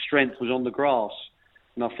his strength was on the grass.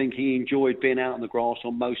 And I think he enjoyed being out on the grass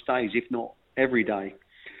on most days, if not every day.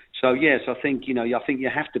 So, yes, I think you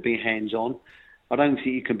have to be hands-on. I don't think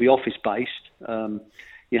you can be office-based.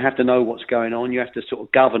 You have to know what's going on. You have to sort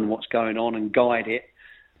of govern what's going on and guide it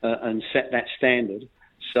and set that standard.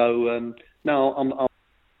 So, no,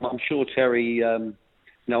 I'm sure Terry,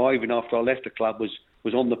 even after I left the club,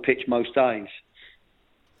 was on the pitch most days.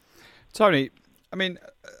 Tony,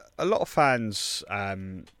 a lot of fans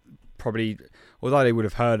probably, although they would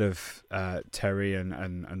have heard of Terry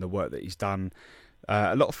and the work that he's done,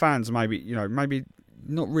 a lot of fans maybe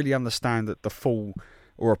not really understand that the full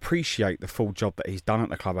or appreciate the full job that he's done at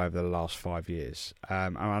the club over the last 5 years.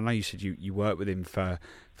 And I know you said you worked with him for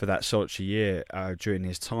that sort of year during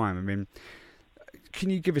his time. Can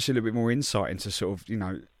you give us a little bit more insight into sort of,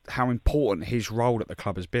 how important his role at the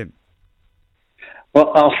club has been?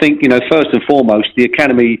 Well, I think, first and foremost, the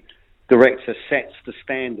academy director sets the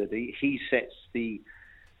standard. He sets the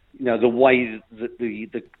way that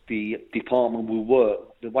the department will work,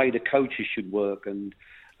 the way the coaches should work, and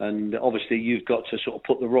obviously you've got to sort of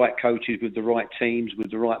put the right coaches with the right teams, with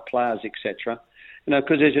the right players, etc.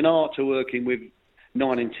 Because there's an art to working with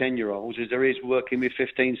 9 and 10-year-olds as there is working with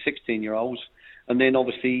 15, 16-year-olds, and then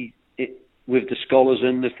obviously with the scholars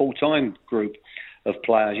and the full-time group of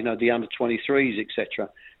players, the under-23s, etc.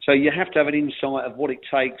 So you have to have an insight of what it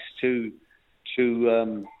takes to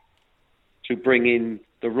bring in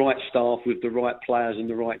the right staff with the right players and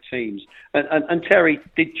the right teams. And Terry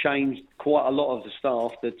did change quite a lot of the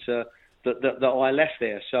staff that I left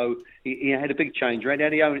there. So he had a big change. He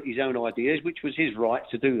had his own ideas, which was his right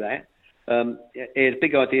to do that. He had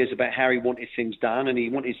big ideas about how he wanted things done, and he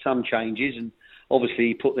wanted some changes, and obviously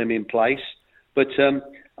he put them in place. But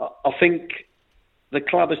I think the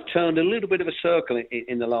club has turned a little bit of a circle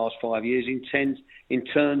in the last 5 years in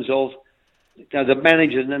terms of the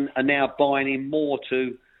managers are now buying in more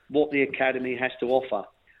to what the academy has to offer.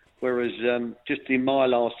 Whereas just in my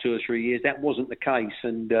last 2 or 3 years, that wasn't the case,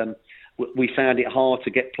 and we found it hard to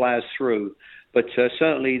get players through. But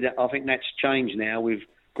certainly, I think that's changed now with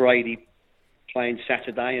Grady playing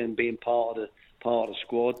Saturday and being part of the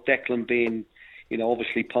squad. Declan being,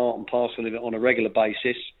 obviously part and parcel of it on a regular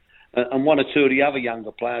basis, and 1 or 2 of the other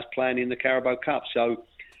younger players playing in the Carabao Cup. So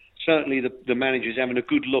certainly the manager's having a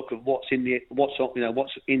good look at what's in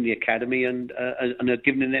the academy and are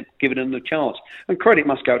giving them the chance. And credit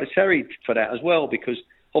must go to Terry for that as well, because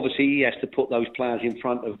obviously he has to put those players in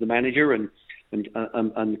front of the manager and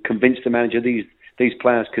convince the manager these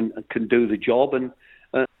players can do the job, and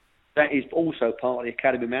that is also part of the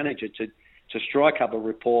academy manager to strike up a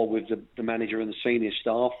rapport with the manager and the senior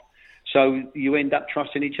staff, so you end up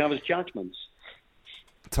trusting each other's judgments.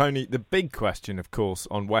 Tony, the big question, of course,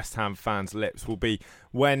 on West Ham fans' lips will be,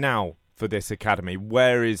 where now for this academy?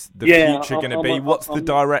 Where is the Yeah, future going to be? What's the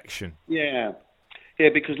direction? Yeah,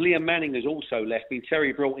 because Liam Manning has also left. I mean,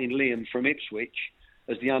 Terry brought in Liam from Ipswich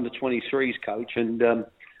as the under-23s coach, and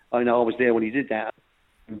I know I was there when he did that.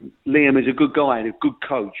 Liam is a good guy and a good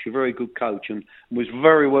coach, a very good coach, and was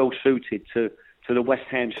very well suited to the West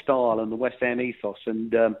Ham style and the West Ham ethos.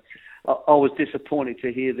 And I was disappointed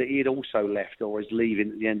to hear that he had also left or is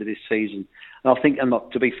leaving at the end of this season. And I think,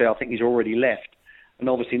 to be fair, I think he's already left. And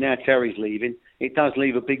obviously now Terry's leaving. It does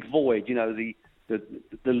leave a big void. You know, the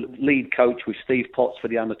lead coach was Steve Potts for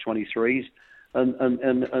the under-23s, and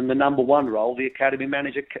the number one role, the academy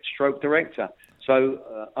manager stroke director.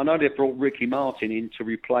 So I know they've brought Ricky Martin in to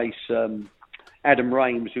replace Adam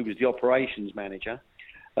Rames, who was the operations manager.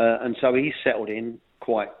 And so he's settled in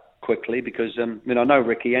quite quickly because, I know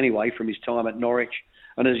Ricky anyway from his time at Norwich.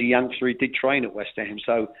 And as a youngster, he did train at West Ham.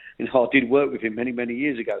 So I did work with him many, many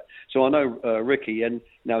years ago. So I know Ricky, and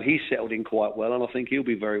he's settled in quite well, and I think he'll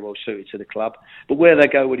be very well suited to the club. But where they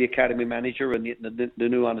go with the academy manager and the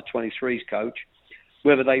new under-23s coach,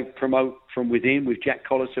 whether they promote from within with Jack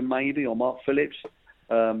Collison maybe or Mark Phillips.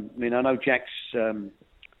 I know Jack's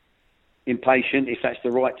impatient, if that's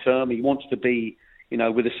the right term. He wants to be,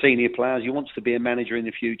 with the senior players. He wants to be a manager in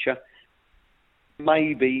the future.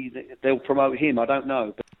 Maybe they'll promote him. I don't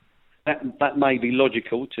know, but that may be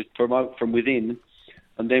logical to promote from within,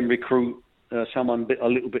 and then recruit someone a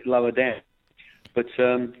little bit lower down. But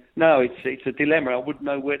no, it's a dilemma. I wouldn't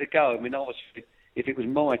know where to go. I mean, obviously, if it was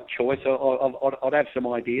my choice, I'd have some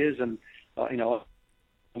ideas, and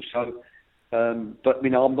also. But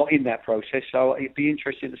I'm not in that process, so it'd be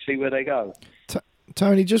interesting to see where they go.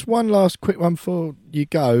 Tony, just one last quick one before you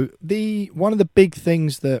go. One of the big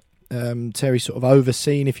things that Terry's sort of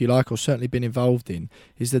overseen, if you like, or certainly been involved in,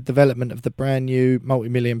 is the development of the brand new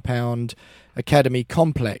multi-million-pound academy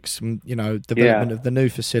complex, and development of the new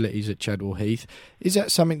facilities at Chadwell Heath. Is that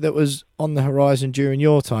something that was on the horizon during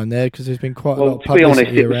your time there? Because there's been quite a lot of publicity around. To be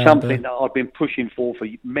honest, it was something that I've been pushing for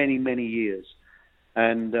many, many years.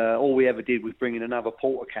 And all we ever did was bring in another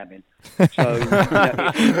porter cabin. So,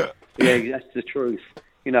 that's the truth.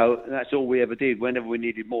 That's all we ever did. Whenever we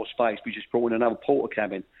needed more space, we just brought in another porter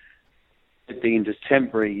cabin. Into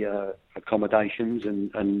temporary accommodations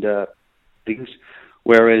and things,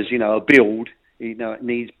 whereas a build, it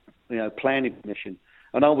needs planning permission.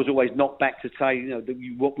 And I was always knocked back to say that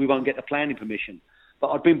we won't get the planning permission, but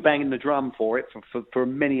I've been banging the drum for it for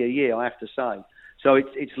many a year, I have to say. So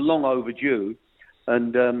it's long overdue,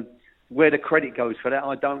 and where the credit goes for that,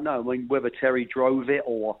 I don't know. I mean, whether Terry drove it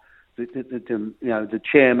or the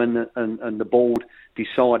chairman and the board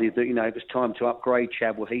decided that it was time to upgrade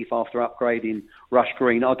Chadwell Heath after upgrading Rush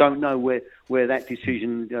Green. I don't know where that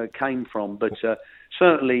decision came from, but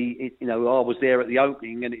certainly I was there at the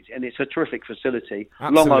opening, and it's a terrific facility.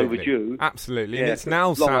 Absolutely. Long overdue. Absolutely, yeah, and it's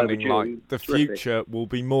now sounding like the terrific. future will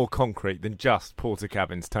be more concrete than just porter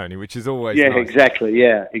cabins, Tony, which is always nice. Exactly.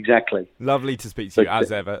 Yeah, exactly. Lovely to speak to you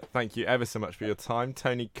as ever. Thank you ever so much for your time.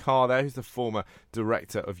 Tony Carr there, who's the former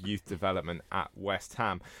Director of Youth Development at West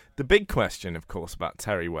Ham. The big question, of course, about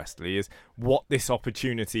Terry Westley is what this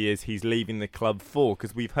opportunity is he's leaving the club for,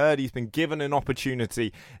 because we've heard he's been given an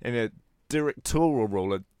opportunity in a directorial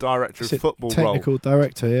role, a director of football technical role,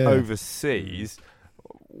 director, yeah, overseas.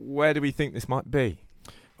 Where do we think this might be?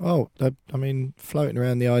 Well, floating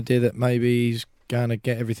around the idea that maybe he's going to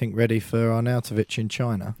get everything ready for Arnautovic in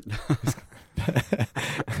China.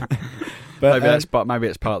 But maybe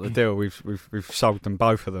it's part of the deal. We've sold them,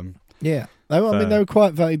 both of them. Yeah, they were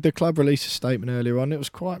quite vague. The club released a statement earlier on. It was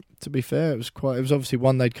quite, to be fair, it was obviously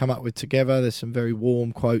one they'd come up with together. There's some very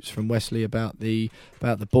warm quotes from Wesley about the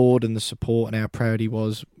board and the support and how proud he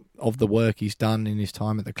was of the work he's done in his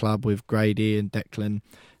time at the club with Grady and Declan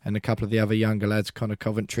and a couple of the other younger lads, Connor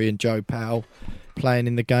Coventry and Joe Powell, playing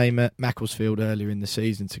in the game at Macclesfield earlier in the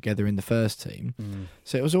season together in the first team.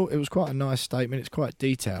 So it was quite a nice statement. It's quite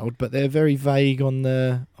detailed, but they're very vague on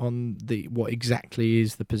the what exactly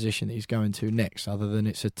is the position that he's going to next, other than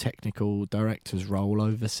it's a technical director's role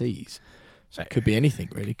overseas. So it could be anything,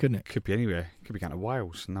 really, couldn't it? Could be anywhere. Could be going to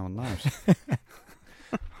Wales. No one knows.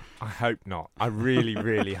 I hope not. I really,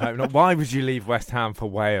 really hope not. Why would you leave West Ham for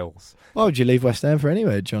Wales? Why would you leave West Ham for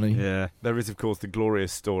anywhere, Johnny? Yeah. There is, of course, the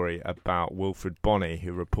glorious story about Wilfred Bonney,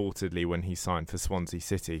 who reportedly, when he signed for Swansea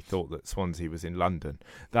City, thought that Swansea was in London.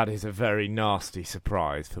 That is a very nasty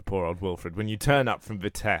surprise for poor old Wilfred. When you turn up from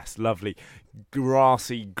Vitesse, lovely,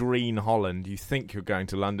 grassy, green Holland, you think you're going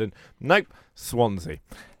to London. Nope, Swansea.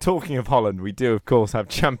 talking of Holland, we do, of course, have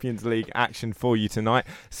Champions League action for you tonight.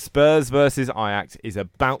 Spurs versus Ajax is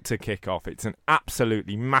about to kick off. It's an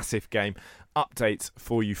absolutely massive game. Updates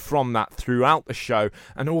for you from that throughout the show.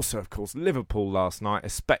 And also, of course, Liverpool last night, a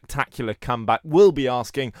spectacular comeback. We'll be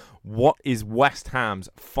asking, what is West Ham's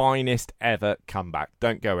finest ever comeback?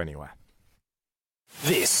 Don't go anywhere.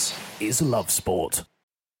 This is Love Sport.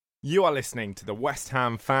 You are listening to the West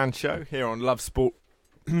Ham Fan Show here on Love Sport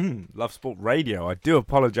Love Sport Radio. I do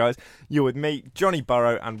apologise. You're with me, Johnny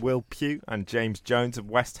Burrow, and Will Pugh, and James Jones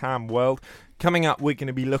of West Ham World. Coming up, we're going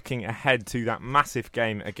to be looking ahead to that massive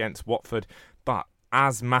game against Watford. But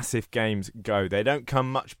as massive games go, they don't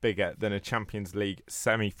come much bigger than a Champions League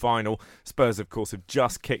semi-final. Spurs, of course, have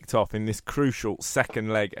just kicked off in this crucial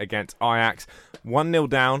second leg against Ajax. 1-0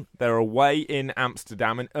 down. They're away in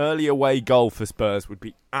Amsterdam. An early away goal for Spurs would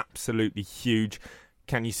be absolutely huge.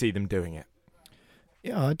 Can you see them doing it?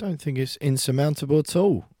 Yeah, I don't think it's insurmountable at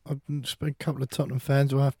all. I've spent a couple of Tottenham fans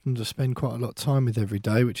who I happen to spend quite a lot of time with every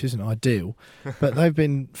day, which isn't ideal. But they've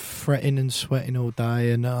been fretting and sweating all day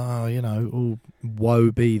and, all woe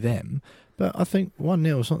be them. But I think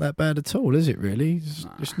 1-0 is not that bad at all, is it really?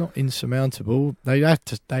 It's not insurmountable. They'd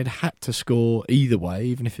had to score either way,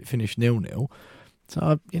 even if it finished 0-0.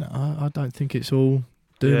 So, I don't think it's all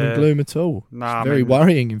doom and gloom at all. No, it's very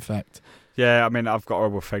worrying, in fact. Yeah, I mean, I've got a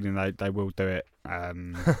horrible feeling they will do it.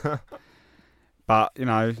 But,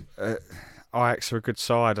 Ajax are a good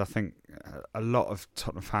side. I think a lot of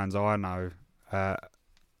Tottenham fans I know,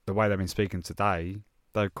 the way they've been speaking today,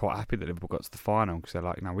 they're quite happy that Liverpool got to the final because they're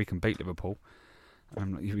like, we can beat Liverpool.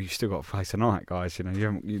 You've still got to play tonight, guys.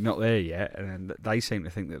 You're not there yet. And they seem to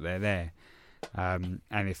think that they're there. And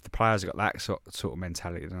if the players have got that sort of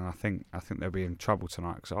mentality, then I think they'll be in trouble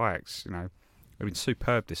tonight because Ajax, they've been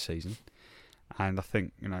superb this season. And I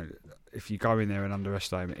think, if you go in there and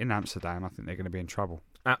underestimate in Amsterdam, I think they're going to be in trouble.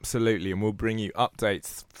 Absolutely, and we'll bring you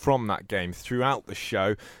updates from that game throughout the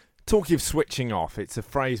show. Talking of switching off, it's a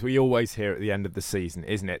phrase we always hear at the end of the season,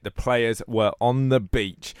 isn't it? The players were on the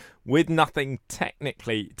beach with nothing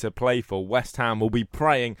technically to play for. West Ham will be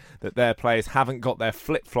praying that their players haven't got their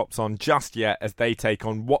flip-flops on just yet as they take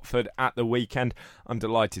on Watford at the weekend. I'm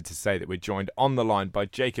delighted to say that we're joined on the line by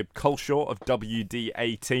Jacob Colshaw of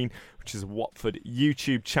WD18, which is a Watford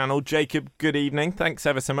YouTube channel. Jacob, good evening. Thanks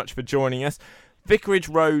ever so much for joining us. Vicarage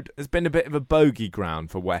Road has been a bit of a bogey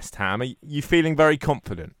ground for West Ham. Are you feeling very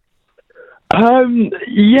confident?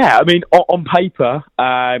 Yeah, I mean, on paper,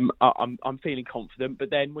 I'm feeling confident. But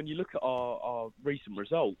then when you look at our recent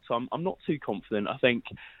results, I'm not too confident. I think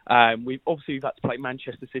we've had to play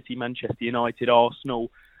Manchester City, Manchester United,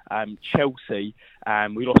 Arsenal, Chelsea.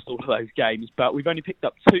 We lost all of those games, but we've only picked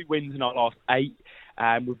up 2 wins in our last 8,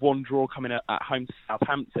 with 1 draw coming at home to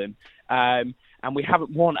Southampton. And we haven't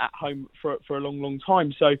won at home for a long, long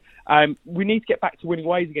time. So we need to get back to winning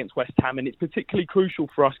ways against West Ham, and it's particularly crucial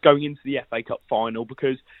for us going into the FA Cup final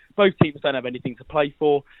because both teams don't have anything to play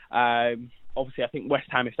for. Obviously, I think West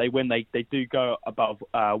Ham, if they win, they do go above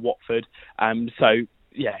Watford. So,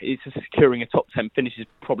 yeah, it's securing a top 10 finish is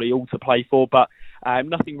probably all to play for, but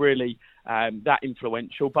nothing really that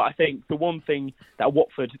influential. But I think the one thing that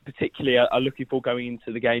Watford particularly are looking for going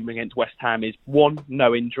into the game against West Ham is 1,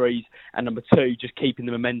 no injuries, and number 2, just keeping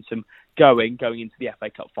the momentum going into the FA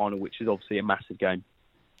Cup final, which is obviously a massive game.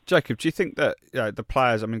 Jacob, do you think that the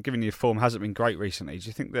players, given your form hasn't been great recently, do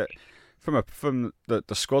you think that from the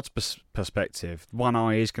squad's perspective, one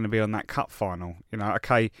eye is going to be on that cup final?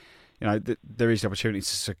 There is the opportunity to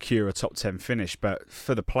secure a top 10 finish, but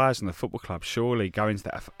for the players in the football club, surely going to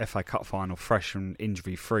that FA Cup final fresh and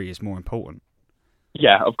injury-free is more important.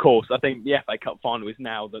 Yeah, of course. I think the FA Cup final is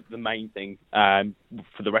now the main thing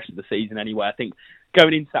for the rest of the season anyway. I think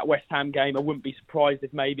going into that West Ham game, I wouldn't be surprised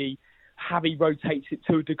if maybe Javi rotates it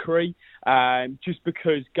to a degree, just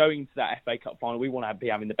because going into that FA Cup final, we want to be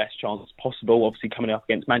having the best chance possible, obviously coming up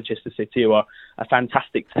against Manchester City, who are a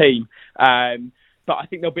fantastic team. But I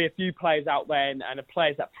think there'll be a few players out there and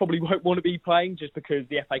players that probably won't want to be playing just because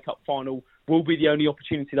the FA Cup final will be the only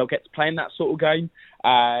opportunity they'll get to play in that sort of game.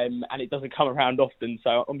 And it doesn't come around often.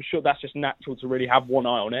 So I'm sure that's just natural to really have one eye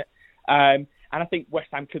on it. And I think West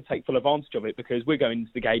Ham could take full advantage of it because we're going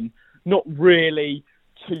into the game not really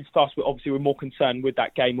too fast. Obviously, we're more concerned with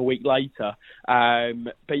that game a week later.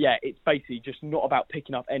 But yeah, it's basically just not about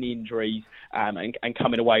picking up any injuries and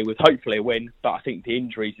coming away with hopefully a win. But I think the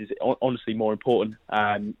injuries is honestly more important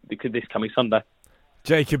because this coming Sunday.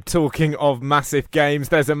 Jacob, talking of massive games,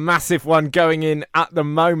 there's a massive one going in at the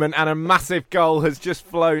moment and a massive goal has just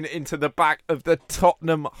flown into the back of the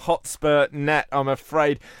Tottenham Hotspur net, I'm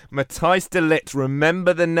afraid. Matthijs de Ligt,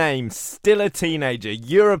 remember the name, still a teenager,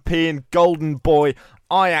 European golden boy,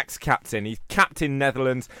 Ajax captain. He's captain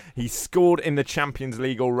Netherlands. He's scored in the Champions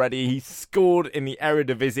League already. He's scored in the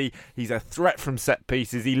Eredivisie. He's a threat from set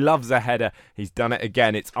pieces. He loves a header. He's done it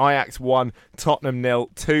again. It's Ajax 1, Tottenham 0,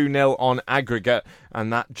 2-0 on aggregate.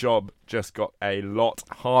 And that job just got a lot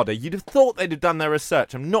harder. You'd have thought they'd have done their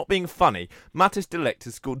research. I'm not being funny. Matthijs de Ligt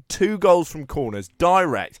has scored 2 goals from corners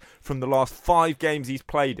direct from the last 5 games he's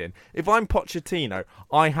played in. If I'm Pochettino,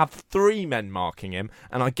 I have 3 men marking him,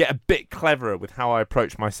 and I get a bit cleverer with how I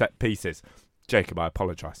approach my set pieces. Jacob, I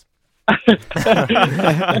apologise.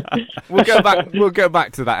 We'll go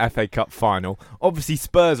back to that FA Cup final. Obviously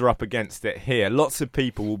Spurs are up against it here. Lots of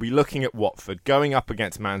people will be looking at Watford going up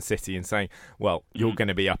against Man City and saying, well, you're going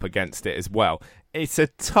to be up against it as well. It's a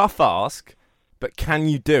tough ask, but can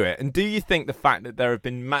you do it? And do you think the fact that there have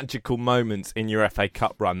been magical moments in your FA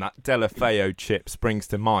Cup run, that Deulofeu chip springs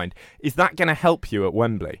to mind, is that going to help you at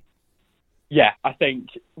Wembley? Yeah, I think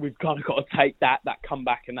we've kind of got to take that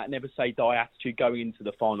comeback and that never say die attitude going into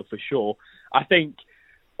the final for sure. I think,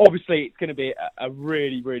 obviously, it's going to be a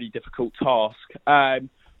really, really difficult task.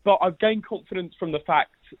 But I've gained confidence from the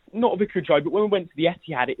fact, not a victory drive, but when we went to the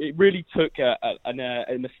Etihad, it really took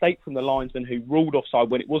a mistake from the linesman who ruled offside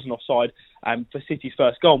when it wasn't offside for City's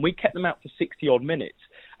first goal. And we kept them out for 60-odd minutes.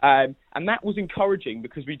 And that was encouraging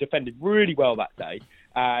because we defended really well that day.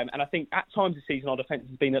 And I think at times this season our defence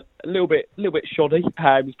has been a little bit shoddy.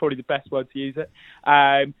 Is probably the best word to use it.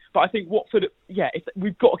 But I think Watford,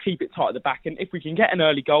 we've got to keep it tight at the back. And if we can get an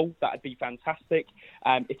early goal, that'd be fantastic.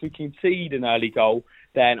 If we concede an early goal,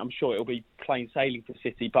 then I'm sure it'll be plain sailing for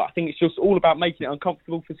City. But I think it's just all about making it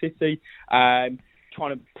uncomfortable for City, trying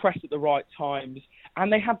to press at the right times.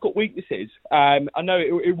 And they have got weaknesses. I know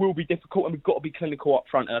it will be difficult, and we've got to be clinical up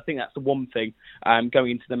front. And I think that's the one thing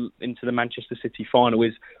going into the Manchester City final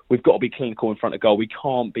is we've got to be clinical in front of goal. We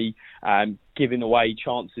can't be giving away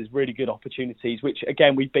chances, really good opportunities, which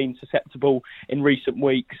again we've been susceptible in recent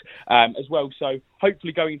weeks as well. So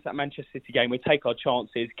hopefully going into that Manchester City game, we take our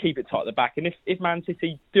chances, keep it tight at the back, and if Man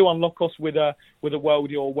City do unlock us with a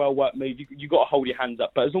worldie or well-worked move, you've got to hold your hands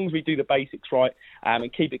up. But as long as we do the basics right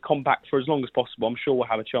and keep it compact for as long as possible, I'm sure we'll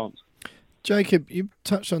have a chance. Jacob, you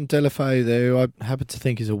touched on Deulofeu there, who I happen to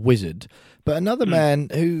think is a wizard. But another man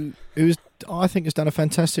who's I think has done a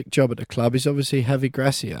fantastic job at the club is obviously Javi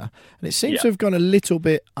Gracia. And it seems to have gone a little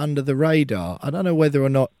bit under the radar. I don't know whether or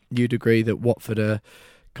not you'd agree that Watford are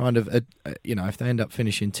kind of, if they end up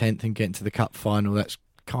finishing 10th and getting to the cup final, that's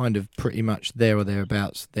kind of pretty much there or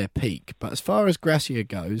thereabouts their peak. But as far as Gracia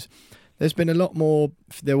goes, there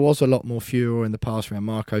was a lot more furor in the past around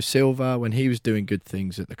Marco Silva when he was doing good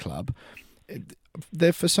things at the club.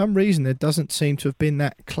 For some reason, there doesn't seem to have been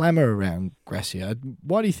that clamour around Gracia.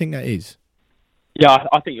 Why do you think that is? Yeah,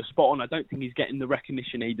 I think you're spot on. I don't think he's getting the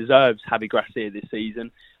recognition he deserves, Javi Gracia, this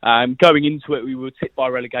season. Going into it, we were tipped by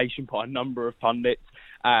relegation by a number of pundits.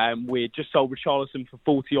 We had just sold Richarlison for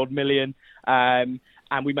 40-odd million.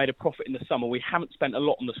 And we made a profit in the summer. We haven't spent a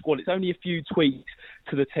lot on the squad. It's only a few tweaks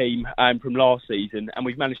to the team from last season, and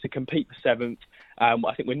we've managed to compete for 7th.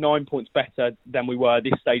 I think we're 9 points better than we were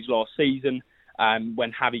this stage last season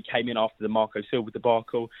when Javi came in after the Marco Silva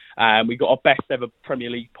debacle. We got our best ever Premier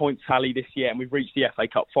League points tally this year, and we've reached the FA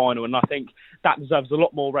Cup final, and I think that deserves a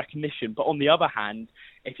lot more recognition. But on the other hand,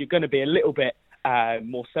 if you're going to be a little bit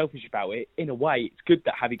more selfish about it, in a way, it's good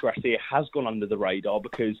that Javi Gracia has gone under the radar,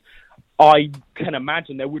 because I can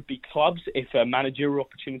imagine there would be clubs, if a managerial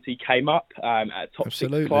opportunity came up at a top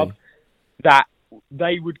 6 club, that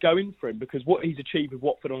they would go in for him, because what he's achieved with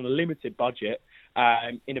Watford on a limited budget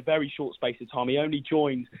in a very short space of time. He only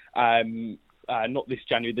joined not this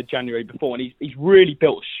January, the January before, and he's really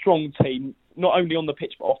built a strong team, not only on the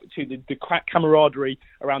pitch but off it too. The camaraderie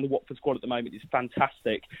around the Watford squad at the moment is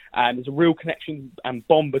fantastic. There's a real connection and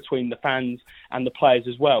bond between the fans and the players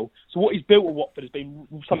as well. So what he's built at Watford has been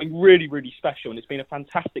something really, really special, and it's been a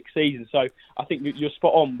fantastic season. So I think you're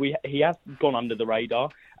spot on. He has gone under the radar,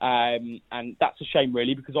 and that's a shame,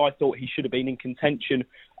 really, because I thought he should have been in contention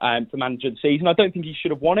for manager of the season. I don't think he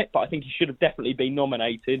should have won it, but I think he should have definitely been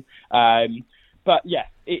nominated. But yeah,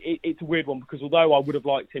 it's a weird one, because although I would have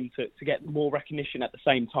liked him to get more recognition, at the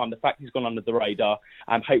same time, the fact he's gone under the radar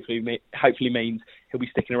hopefully means he'll be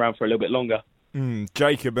sticking around for a little bit longer.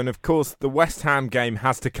 Jacob, and of course the West Ham game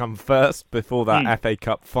has to come first before that FA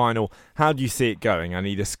Cup final. How do you see it going? I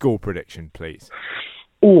need a score prediction, please.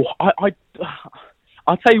 Oh,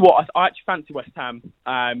 I'll tell you what, I actually fancy West Ham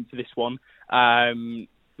for this one.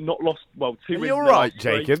 Not lost, 2 wins. You're right,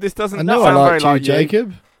 Jacob. This doesn't sound very like you,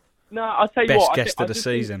 Jacob. No, I'll tell you Best what. guest of the I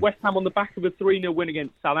season. West Ham on the back of a 3-0 win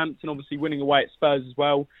against Southampton, obviously winning away at Spurs as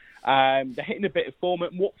well. They're hitting a bit of form,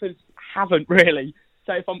 and Watford haven't really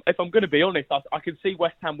So if I'm going to be honest, I can see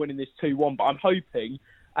West Ham winning this 2-1, but I'm hoping,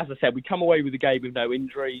 as I said, we come away with the game with no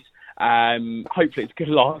injuries. Hopefully it's a good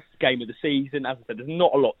last game of the season. As I said, there's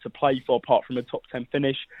not a lot to play for apart from a top 10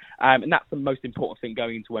 finish. And that's the most important thing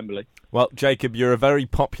going into Wembley. Well, Jacob, you're a very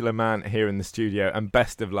popular man here in the studio, and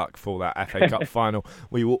best of luck for that FA Cup final.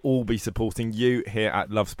 We will all be supporting you here at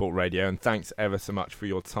Love Sport Radio, and thanks ever so much for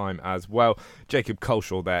your time as well. Jacob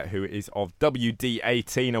Coleshaw there, who is of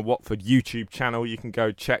WD18, a Watford YouTube channel. You can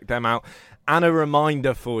go check them out. And a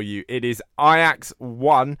reminder for you, it is Ajax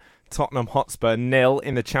 1, Tottenham Hotspur 0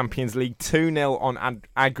 in the Champions League, 2-0 on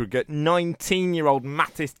aggregate. 19-year-old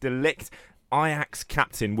Matthijs de Ligt, Ajax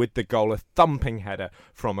captain, with the goal, a thumping header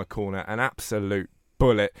from a corner, an absolute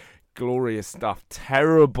bullet. Glorious stuff.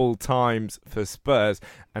 Terrible times for Spurs.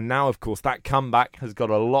 And now, of course, that comeback has got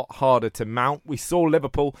a lot harder to mount. We saw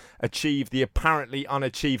Liverpool achieve the apparently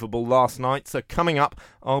unachievable last night. So coming up,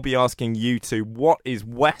 I'll be asking you two, what is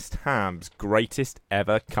West Ham's greatest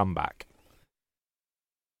ever comeback?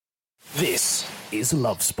 This is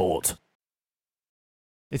Love Sport.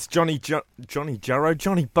 It's Johnny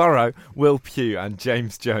Burrow, Will Pugh and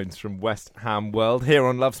James Jones from West Ham World here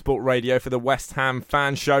on Love Sport Radio for the West Ham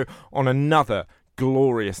Fan Show on another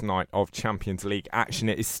glorious night of Champions League action.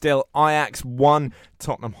 It is still Ajax 1,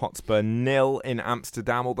 Tottenham Hotspur 0 in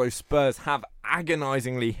Amsterdam, although Spurs have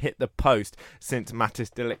agonisingly hit the post since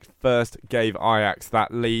Matthijs de Ligt first gave Ajax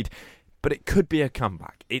that lead. But it could be a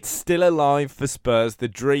comeback. It's still alive for Spurs. The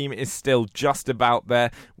dream is still just about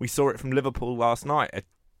there. We saw it from Liverpool last night. A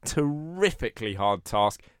terrifically hard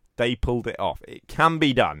task. They pulled it off. It can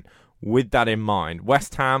be done. With that in mind,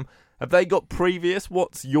 West Ham, have they got previous?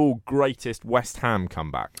 What's your greatest West Ham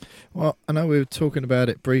comeback? Well, I know we were talking about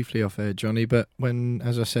it briefly off air, Johnny, but when,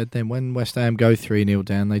 as I said then, when West Ham go 3-0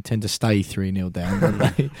 down, they tend to stay 3-0 down,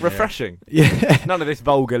 don't they? Refreshing. Yeah. None of this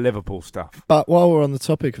vulgar Liverpool stuff. But while we're on the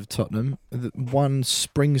topic of Tottenham, one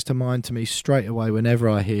springs to mind to me straight away whenever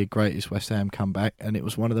I hear greatest West Ham comeback, and it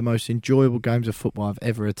was one of the most enjoyable games of football I've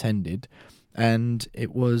ever attended, and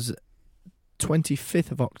it was 25th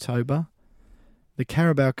of October, the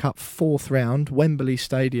Carabao Cup 4th round, Wembley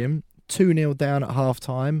Stadium, 2-0 down at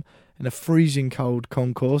half-time in a freezing cold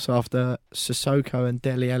concourse after Sissoko and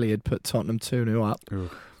Dele Alli had put Tottenham 2-0 up.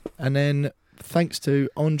 Oof. And then, thanks to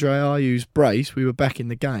Andre Ayew's brace, we were back in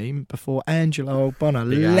the game before Angelo Ogbonna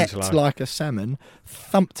leapt like a salmon,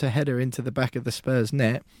 thumped a header into the back of the Spurs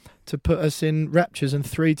net to put us in raptures and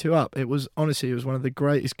 3-2 up. It was one of the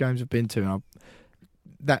greatest games I've been to, and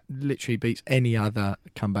that literally beats any other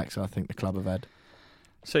comebacks I think the club have had.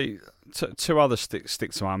 See, two others stick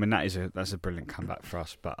to mind. I mean, that's a brilliant comeback for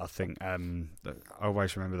us. But I think I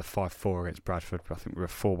always remember the 5-4 against Bradford. But I think we were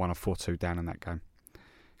 4-1 or 4-2 down in that game.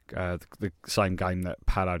 The same game that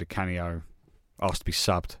Paolo Di Canio asked to be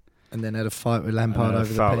subbed, and then had a fight with Lampard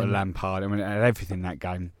over the pen. With Lampard. I mean, had everything in that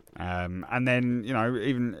game. And then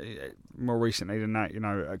even more recently than that,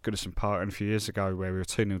 at Goodison Park a few years ago, where we were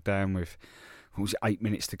 2-0 down with 8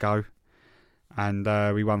 minutes to go. And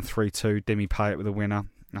we won 3-2. Demi Payet with a winner.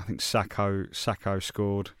 I think Sacco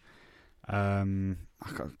scored. I don't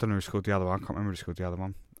know who scored the other one. I can't remember who scored the other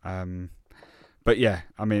one. But yeah,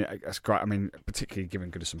 I mean, that's great. I mean, particularly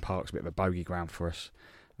given Goodison Park's a bit of a bogey ground for us,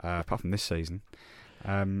 apart from this season.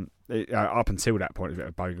 Up until that point, it was a bit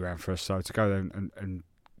of a bogey ground for us. So to go there and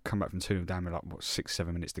come back from 2-0 down with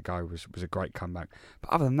 6-7 minutes to go was a great comeback.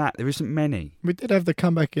 But other than that, there isn't many. We did have the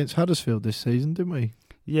comeback against Huddersfield this season, didn't we?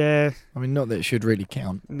 Yeah. I mean, not that it should really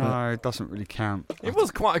count. No, it doesn't really count. It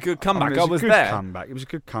was quite a good comeback. I was there. Comeback. It was a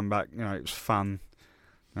good comeback. It was fun.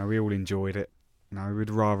 We all enjoyed it.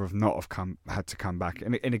 We'd rather have not have had to come back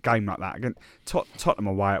in a game like that. Again, Tottenham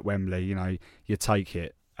away at Wembley. You take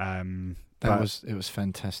it. It was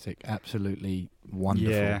fantastic. Absolutely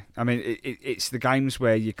wonderful. Yeah, I mean, it's the games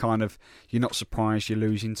where you're not surprised you're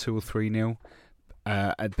losing 2 or 3-0,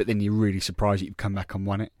 but then you're really surprised that you've come back and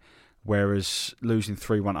won it. Whereas losing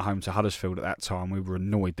 3-1 at home to Huddersfield at that time, we were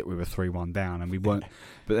annoyed that we were 3-1 down and we weren't.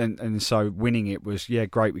 But so winning it was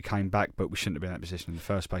great. We came back, but we shouldn't have been in that position in the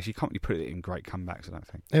first place. You can't really put it in great comebacks, I don't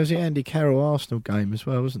think. There was the Andy Carroll Arsenal game as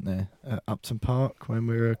well, wasn't there? At Upton Park when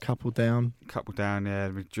we were a couple down. Yeah.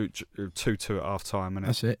 We drew 2-2 at half time.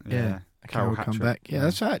 That's it. Yeah. Carroll come back. Yeah,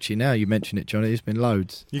 that's actually, now you mention it, Johnny, there's been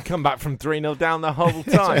loads. You come back from 3-0 down the whole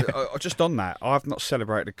time. Just on that, I've not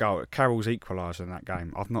celebrated a goal. Carroll's equaliser in that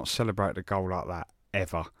game. I've not celebrated a goal like that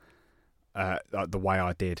ever, like the way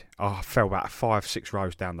I did. I fell about 5-6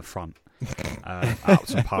 rows down the front.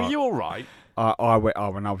 Upton Park. Were you all right?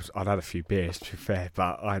 I'd had a few beers, to be fair,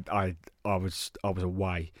 but I was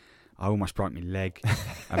away. I almost broke my leg.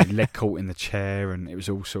 I mean, leg caught in the chair, and it was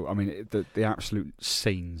also. I mean, the absolute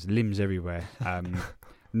scenes, limbs everywhere.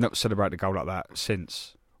 Not celebrated a goal like that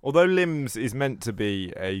since. Although limbs is meant to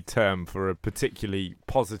be a term for a particularly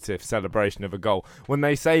positive celebration of a goal, when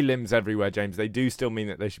they say limbs everywhere, James, they do still mean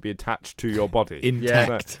that they should be attached to your body.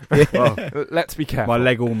 Intact. Well, let's be careful. My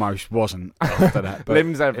leg almost wasn't after that. But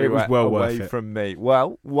limbs everywhere, it was well away worth it. from me.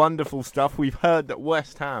 Well, wonderful stuff. We've heard that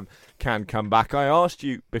West Ham can come back. I asked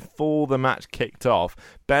you before the match kicked off,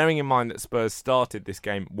 bearing in mind that Spurs started this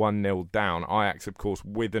game 1-0 down, Ajax, of course,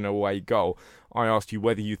 with an away goal. I asked you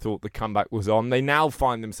whether you thought the comeback was on. They now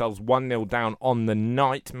find themselves 1-0 down on the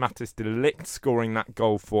night. Matthijs de Ligt scoring that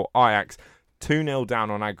goal for Ajax. 2-0 down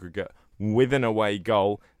on aggregate with an away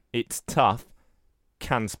goal. It's tough.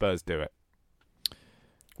 Can Spurs do it?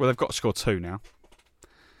 Well, they've got to score 2 now.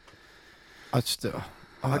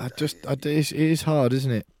 It is hard,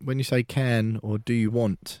 isn't it? When you say can or do you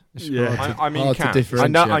want? It's hard can. to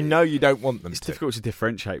differentiate. I know you don't want them It's to. difficult to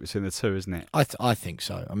differentiate between the two, isn't it? I think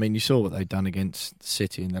so. I mean, you saw what they've done against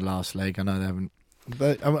City in the last leg. I know they haven't.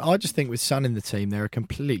 But I just think with Son in the team, they're a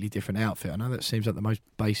completely different outfit. I know that seems like the most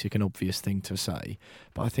basic and obvious thing to say,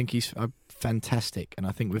 but I think he's fantastic. And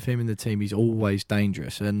I think with him in the team, he's always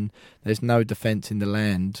dangerous. And there's no defence in the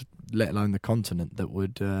land, let alone the continent, that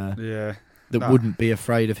would... wouldn't be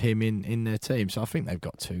afraid of him in their team. So I think they've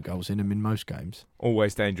got 2 goals in them in most games.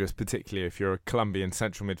 Always dangerous, particularly if you're a Colombian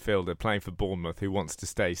central midfielder playing for Bournemouth who wants to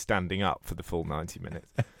stay standing up for the full 90 minutes.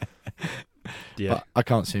 Yeah. But I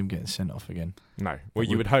can't see him getting sent off again. No. Well,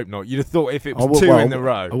 you would hope not. You'd have thought if it was 2 in a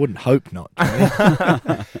row. I wouldn't hope not.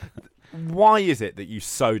 Why is it that you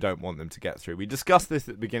so don't want them to get through? We discussed this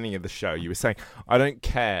at the beginning of the show. You were saying, I don't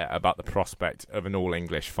care about the prospect of an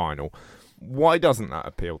all-English final. Why doesn't that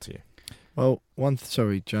appeal to you? Well,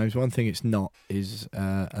 James, one thing it's not is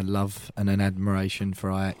a love and an admiration for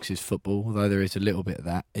Ajax's football, although there is a little bit of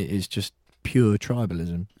that. It is just pure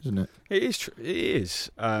tribalism, isn't it? It is. It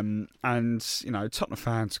is. And, Tottenham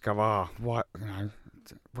fans go,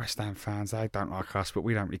 West Ham fans, they don't like us, but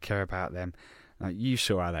we don't really care about them. You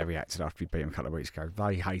saw how they reacted after we beat them a couple of weeks ago.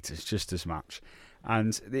 They hate us just as much.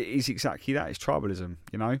 And it is exactly that. It's tribalism,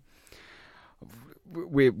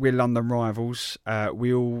 We're London rivals.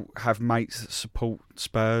 We all have mates that support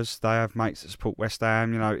Spurs. They have mates that support West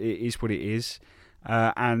Ham. It is what it is.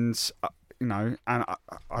 And I know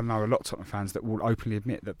a lot of Tottenham fans that will openly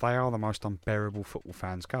admit that they are the most unbearable football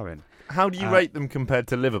fans going. How do you rate them compared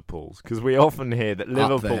to Liverpool's? Because we often hear that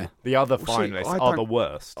Liverpool, the other finalists, are the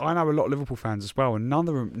worst. I know a lot of Liverpool fans as well, and none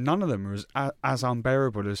of them are as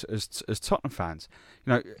unbearable as Tottenham fans.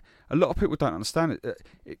 A lot of people don't understand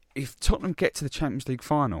it. If Tottenham get to the Champions League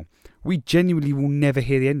final, we genuinely will never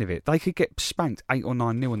hear the end of it. They could get spanked 8 or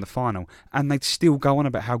 9-0 in the final, and they'd still go on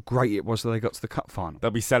about how great it was that they got to the cup final. They'll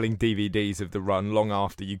be selling DVDs of the run long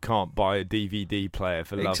after you can't buy a DVD player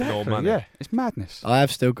for love nor money. Yeah, it's madness. I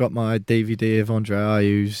have still got my DVD of Andre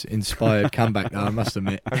Ayew's inspired comeback, though, I must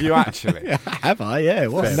admit. Have you actually? Have I? Yeah,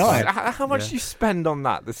 what a night. How much do you spend on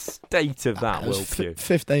that? The state of that, Will Pugh?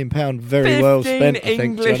 £15 very well spent, I think.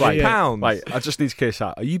 English pounds. Wait, I just need to clear this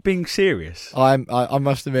up. Are you being serious? I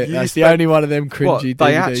must admit, that's the only one of them cringy DVDs.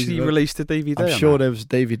 They actually released a DVD I'm sure there was a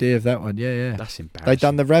DVD of that one, yeah. That's embarrassing. They'd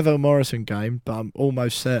done the Revo Morrison game, but I'm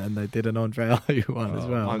almost certain they did an Andre Ayew one as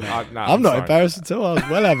well. I'm not embarrassed at all. I was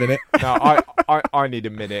well having it. No, I need a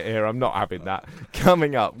minute here. I'm not having that.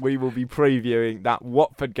 Coming up, we will be previewing that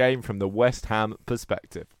Watford game from the West Ham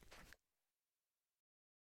perspective.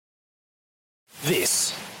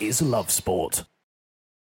 This is Love Sport.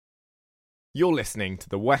 You're listening to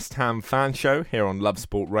the West Ham Fan Show here on Love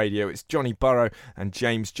Sport Radio. It's Johnny Burrow and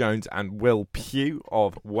James Jones and Will Pugh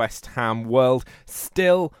of West Ham World.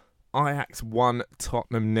 Still, Ajax 1,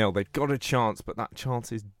 Tottenham 0. They've got a chance, but that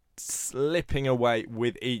chance is slipping away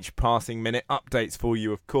with each passing minute. Updates for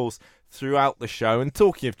you, of course, throughout the show. And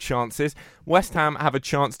talking of chances, West Ham have a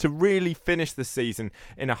chance to really finish the season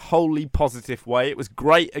in a wholly positive way. It was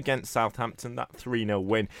great against Southampton, that 3-0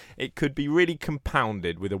 win. It could be really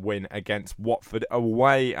compounded with a win against Watford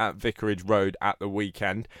away at Vicarage Road at the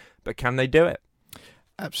weekend. But can they do it?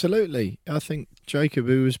 Absolutely. I think Jacob,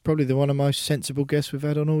 who was probably the one of the most sensible guests we've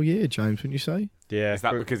had on all year, James, wouldn't you say? Yeah. Is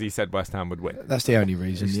that because he said West Ham would win? That's the only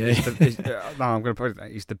reason, No, I'm going to put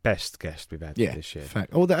it, he's the best guest we've had this year.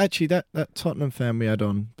 Fact. Oh, that Tottenham fan we had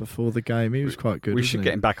on before the game, he was quite good. We should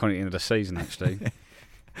get him back on at the end of the season, actually.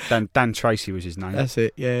 Dan Tracy was his name. That's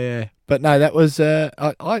it, yeah. But no, that was,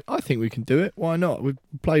 I think we can do it. Why not? We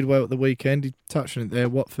played well at the weekend. He touched on it there.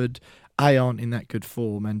 Watford, A, aren't in that good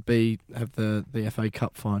form, and B, have the FA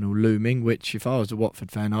Cup final looming, which if I was a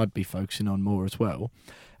Watford fan, I'd be focusing on more as well.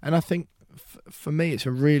 And I think for me, it's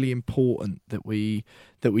a really important that we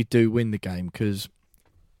do win the game, because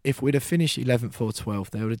if we'd have finished 11th or 12th,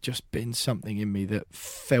 there would have just been something in me that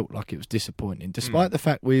felt like it was disappointing. Despite the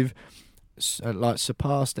fact we've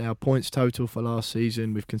surpassed our points total for last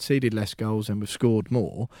season, we've conceded less goals and we've scored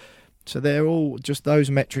more. So they're all just those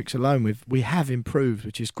metrics alone. We have improved,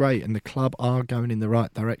 which is great, and the club are going in the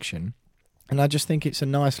right direction. And I just think it's a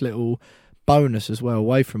nice little bonus as well,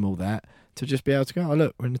 away from all that, to just be able to go, oh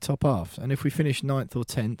look, we're in the top half. And if we finish 9th or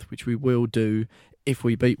 10th, which we will do if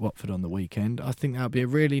we beat Watford on the weekend, I think that would be a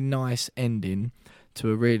really nice ending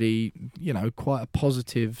to a really, quite a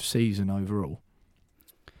positive season overall.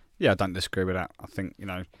 Yeah, I don't disagree with that. I think,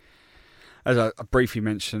 as I briefly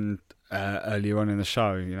mentioned earlier on in the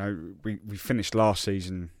show, we finished last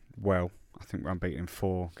season well. I think we're unbeaten in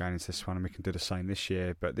 4 going into this one, and we can do the same this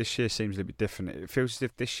year. But this year seems a little bit different. It feels as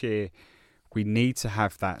if this year we need to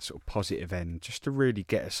have that sort of positive end just to really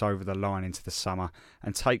get us over the line into the summer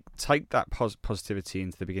and take that positivity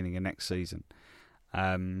into the beginning of next season.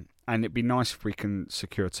 And it'd be nice if we can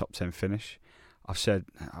secure a top 10 finish. I've said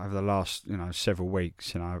over the last several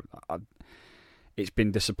weeks, it's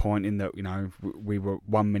been disappointing that we were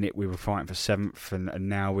 1 minute we were fighting for 7th, and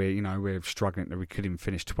now we're struggling that we could even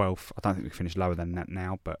finish 12th. I don't think we finished lower than that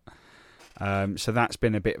now, but so that's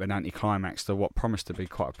been a bit of an anticlimax to what promised to be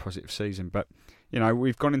quite a positive season. But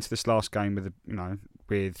we've gone into this last game with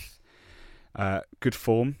good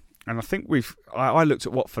form, and I think I looked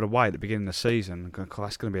at Watford away at the beginning of the season and going,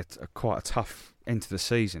 that's going to be quite a tough end to the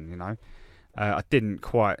season. I didn't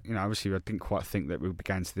quite, obviously I didn't quite think that we would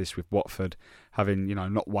begin to this with Watford having,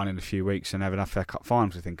 not won in a few weeks and having a FA Cup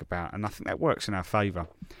final to think about, and I think that works in our favour.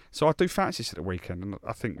 So I do fancy this at the weekend, and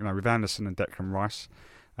I think, with Anderson and Declan Rice,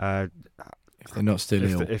 if they're not still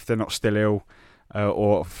ill, if they're not still ill,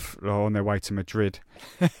 or on their way to Madrid,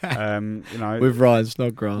 with Ryan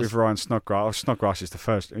Snodgrass. Snodgrass is the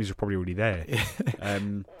first; he's probably already there.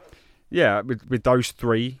 With those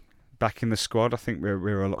 3 back in the squad, I think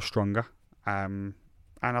we're a lot stronger. And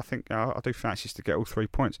I think I do fancy us to get all 3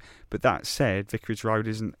 points. But that said, Vicarage Road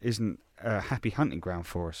isn't a happy hunting ground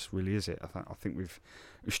for us, really, is it? I think we've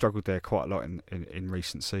struggled there quite a lot in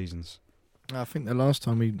recent seasons. I think the last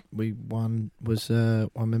time we won was I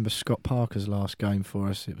remember Scott Parker's last game for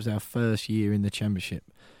us. It was our first year in the Championship,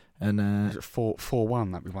 and was it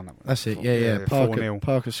 4-1 that we won that one? That's it. Yeah.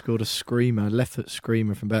 Parker scored a screamer, left foot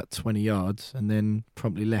screamer from about 20 yards, and then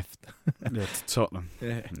promptly left. To Tottenham.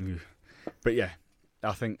 Yeah. But yeah,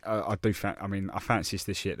 I think I do. I fancy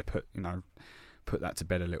this year to put that to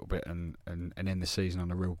bed a little bit and end the season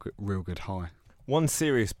on a real good high. One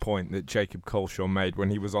serious point that Jacob Colshaw made when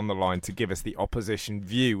he was on the line to give us the opposition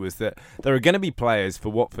view was that there are going to be players for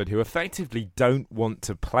Watford who effectively don't want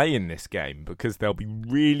to play in this game because they'll be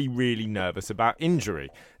really, really nervous about injury.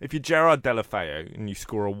 If you're Gerard Deulofeu and you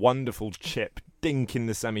score a wonderful chip dink in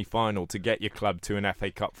the semi-final to get your club to an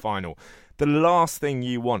FA Cup final, the last thing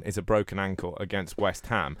you want is a broken ankle against West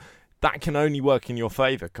Ham. That can only work in your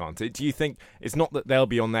favour, can't it? Do you think it's not that they'll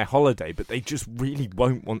be on their holiday, but they just really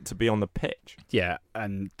won't want to be on the pitch? Yeah,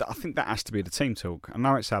 and I think that has to be the team talk. I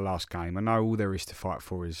know it's our last game. I know all there is to fight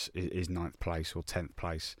for is 9th place or 10th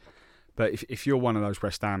place. But if you're one of those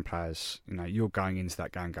West Ham players, you're going into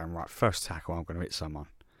that game going, right, first tackle, I'm going to hit someone.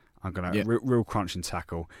 I'm going to real crunching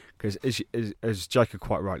tackle. Because as Jacob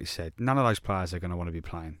quite rightly said, none of those players are going to want to be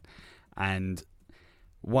playing. And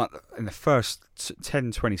in the first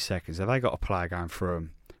 10, 20 seconds, have they got a player going through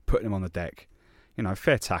them, putting them on the deck?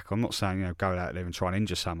 Fair tackle. I'm not saying go out there and try and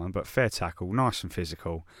injure someone, but fair tackle, nice and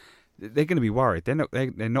physical. They're going to be worried. They're not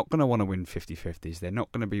going to want to win 50-50s. They're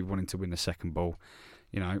not going to be wanting to win the second ball,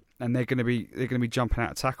 and they're going to be jumping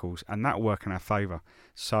out of tackles, and that'll work in our favour.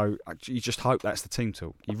 So you just hope that's the team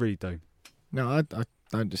talk. You really do. No, I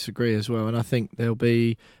don't disagree as well, and I think there'll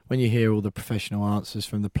be, when you hear all the professional answers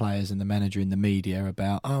from the players and the manager in the media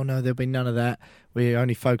about, oh no, there'll be none of that, we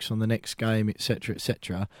only focus on the next game,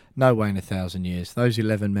 etc., no way in 1,000 years. Those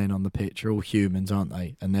 11 men on the pitch are all humans, aren't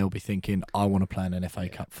they? And they'll be thinking, I want to play in an FA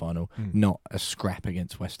Cup final, not a scrap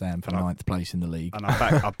against West Ham for 9th place in the league. And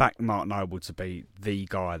I back Mark Noble to be the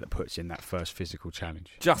guy that puts in that first physical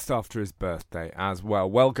challenge. Just after his birthday as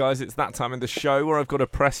well. Well, guys, it's that time in the show where I've got to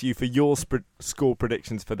press you for your score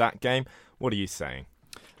predictions for that game. What are you saying?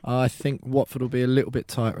 I think Watford will be a little bit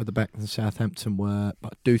tighter at the back than Southampton were,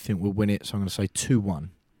 but I do think we'll win it, so I'm going to say 2-1.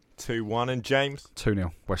 2-1. And James?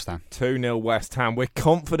 2-0 West Ham. 2-0 West Ham. We're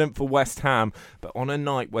confident for West Ham, but on a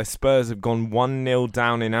night where Spurs have gone 1-0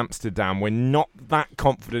 down in Amsterdam, we're not that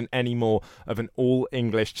confident anymore of an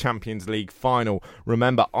all-English Champions League final.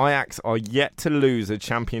 Remember, Ajax are yet to lose a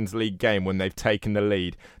Champions League game when they've taken the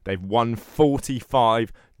lead. They've won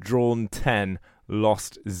 45, drawn 10,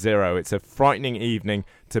 lost 0. It's a frightening evening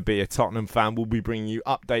to be a Tottenham fan. We'll be bringing you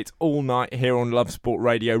updates all night here on Love Sport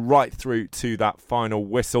Radio, right through to that final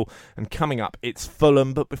whistle. And coming up, it's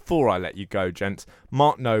Fulham. But before I let you go, gents,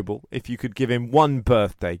 Mark Noble, if you could give him one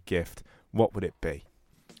birthday gift, what would it be?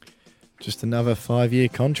 Just another 5-year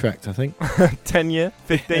contract, I think. 10-year?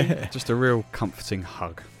 15? Just a real comforting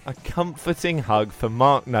hug. A comforting hug for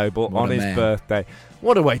Mark Noble What on a his man. birthday.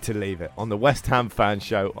 What a way to leave it on the West Ham Fan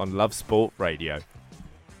Show on Love Sport Radio.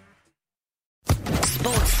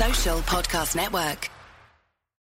 Sports Social Podcast Network.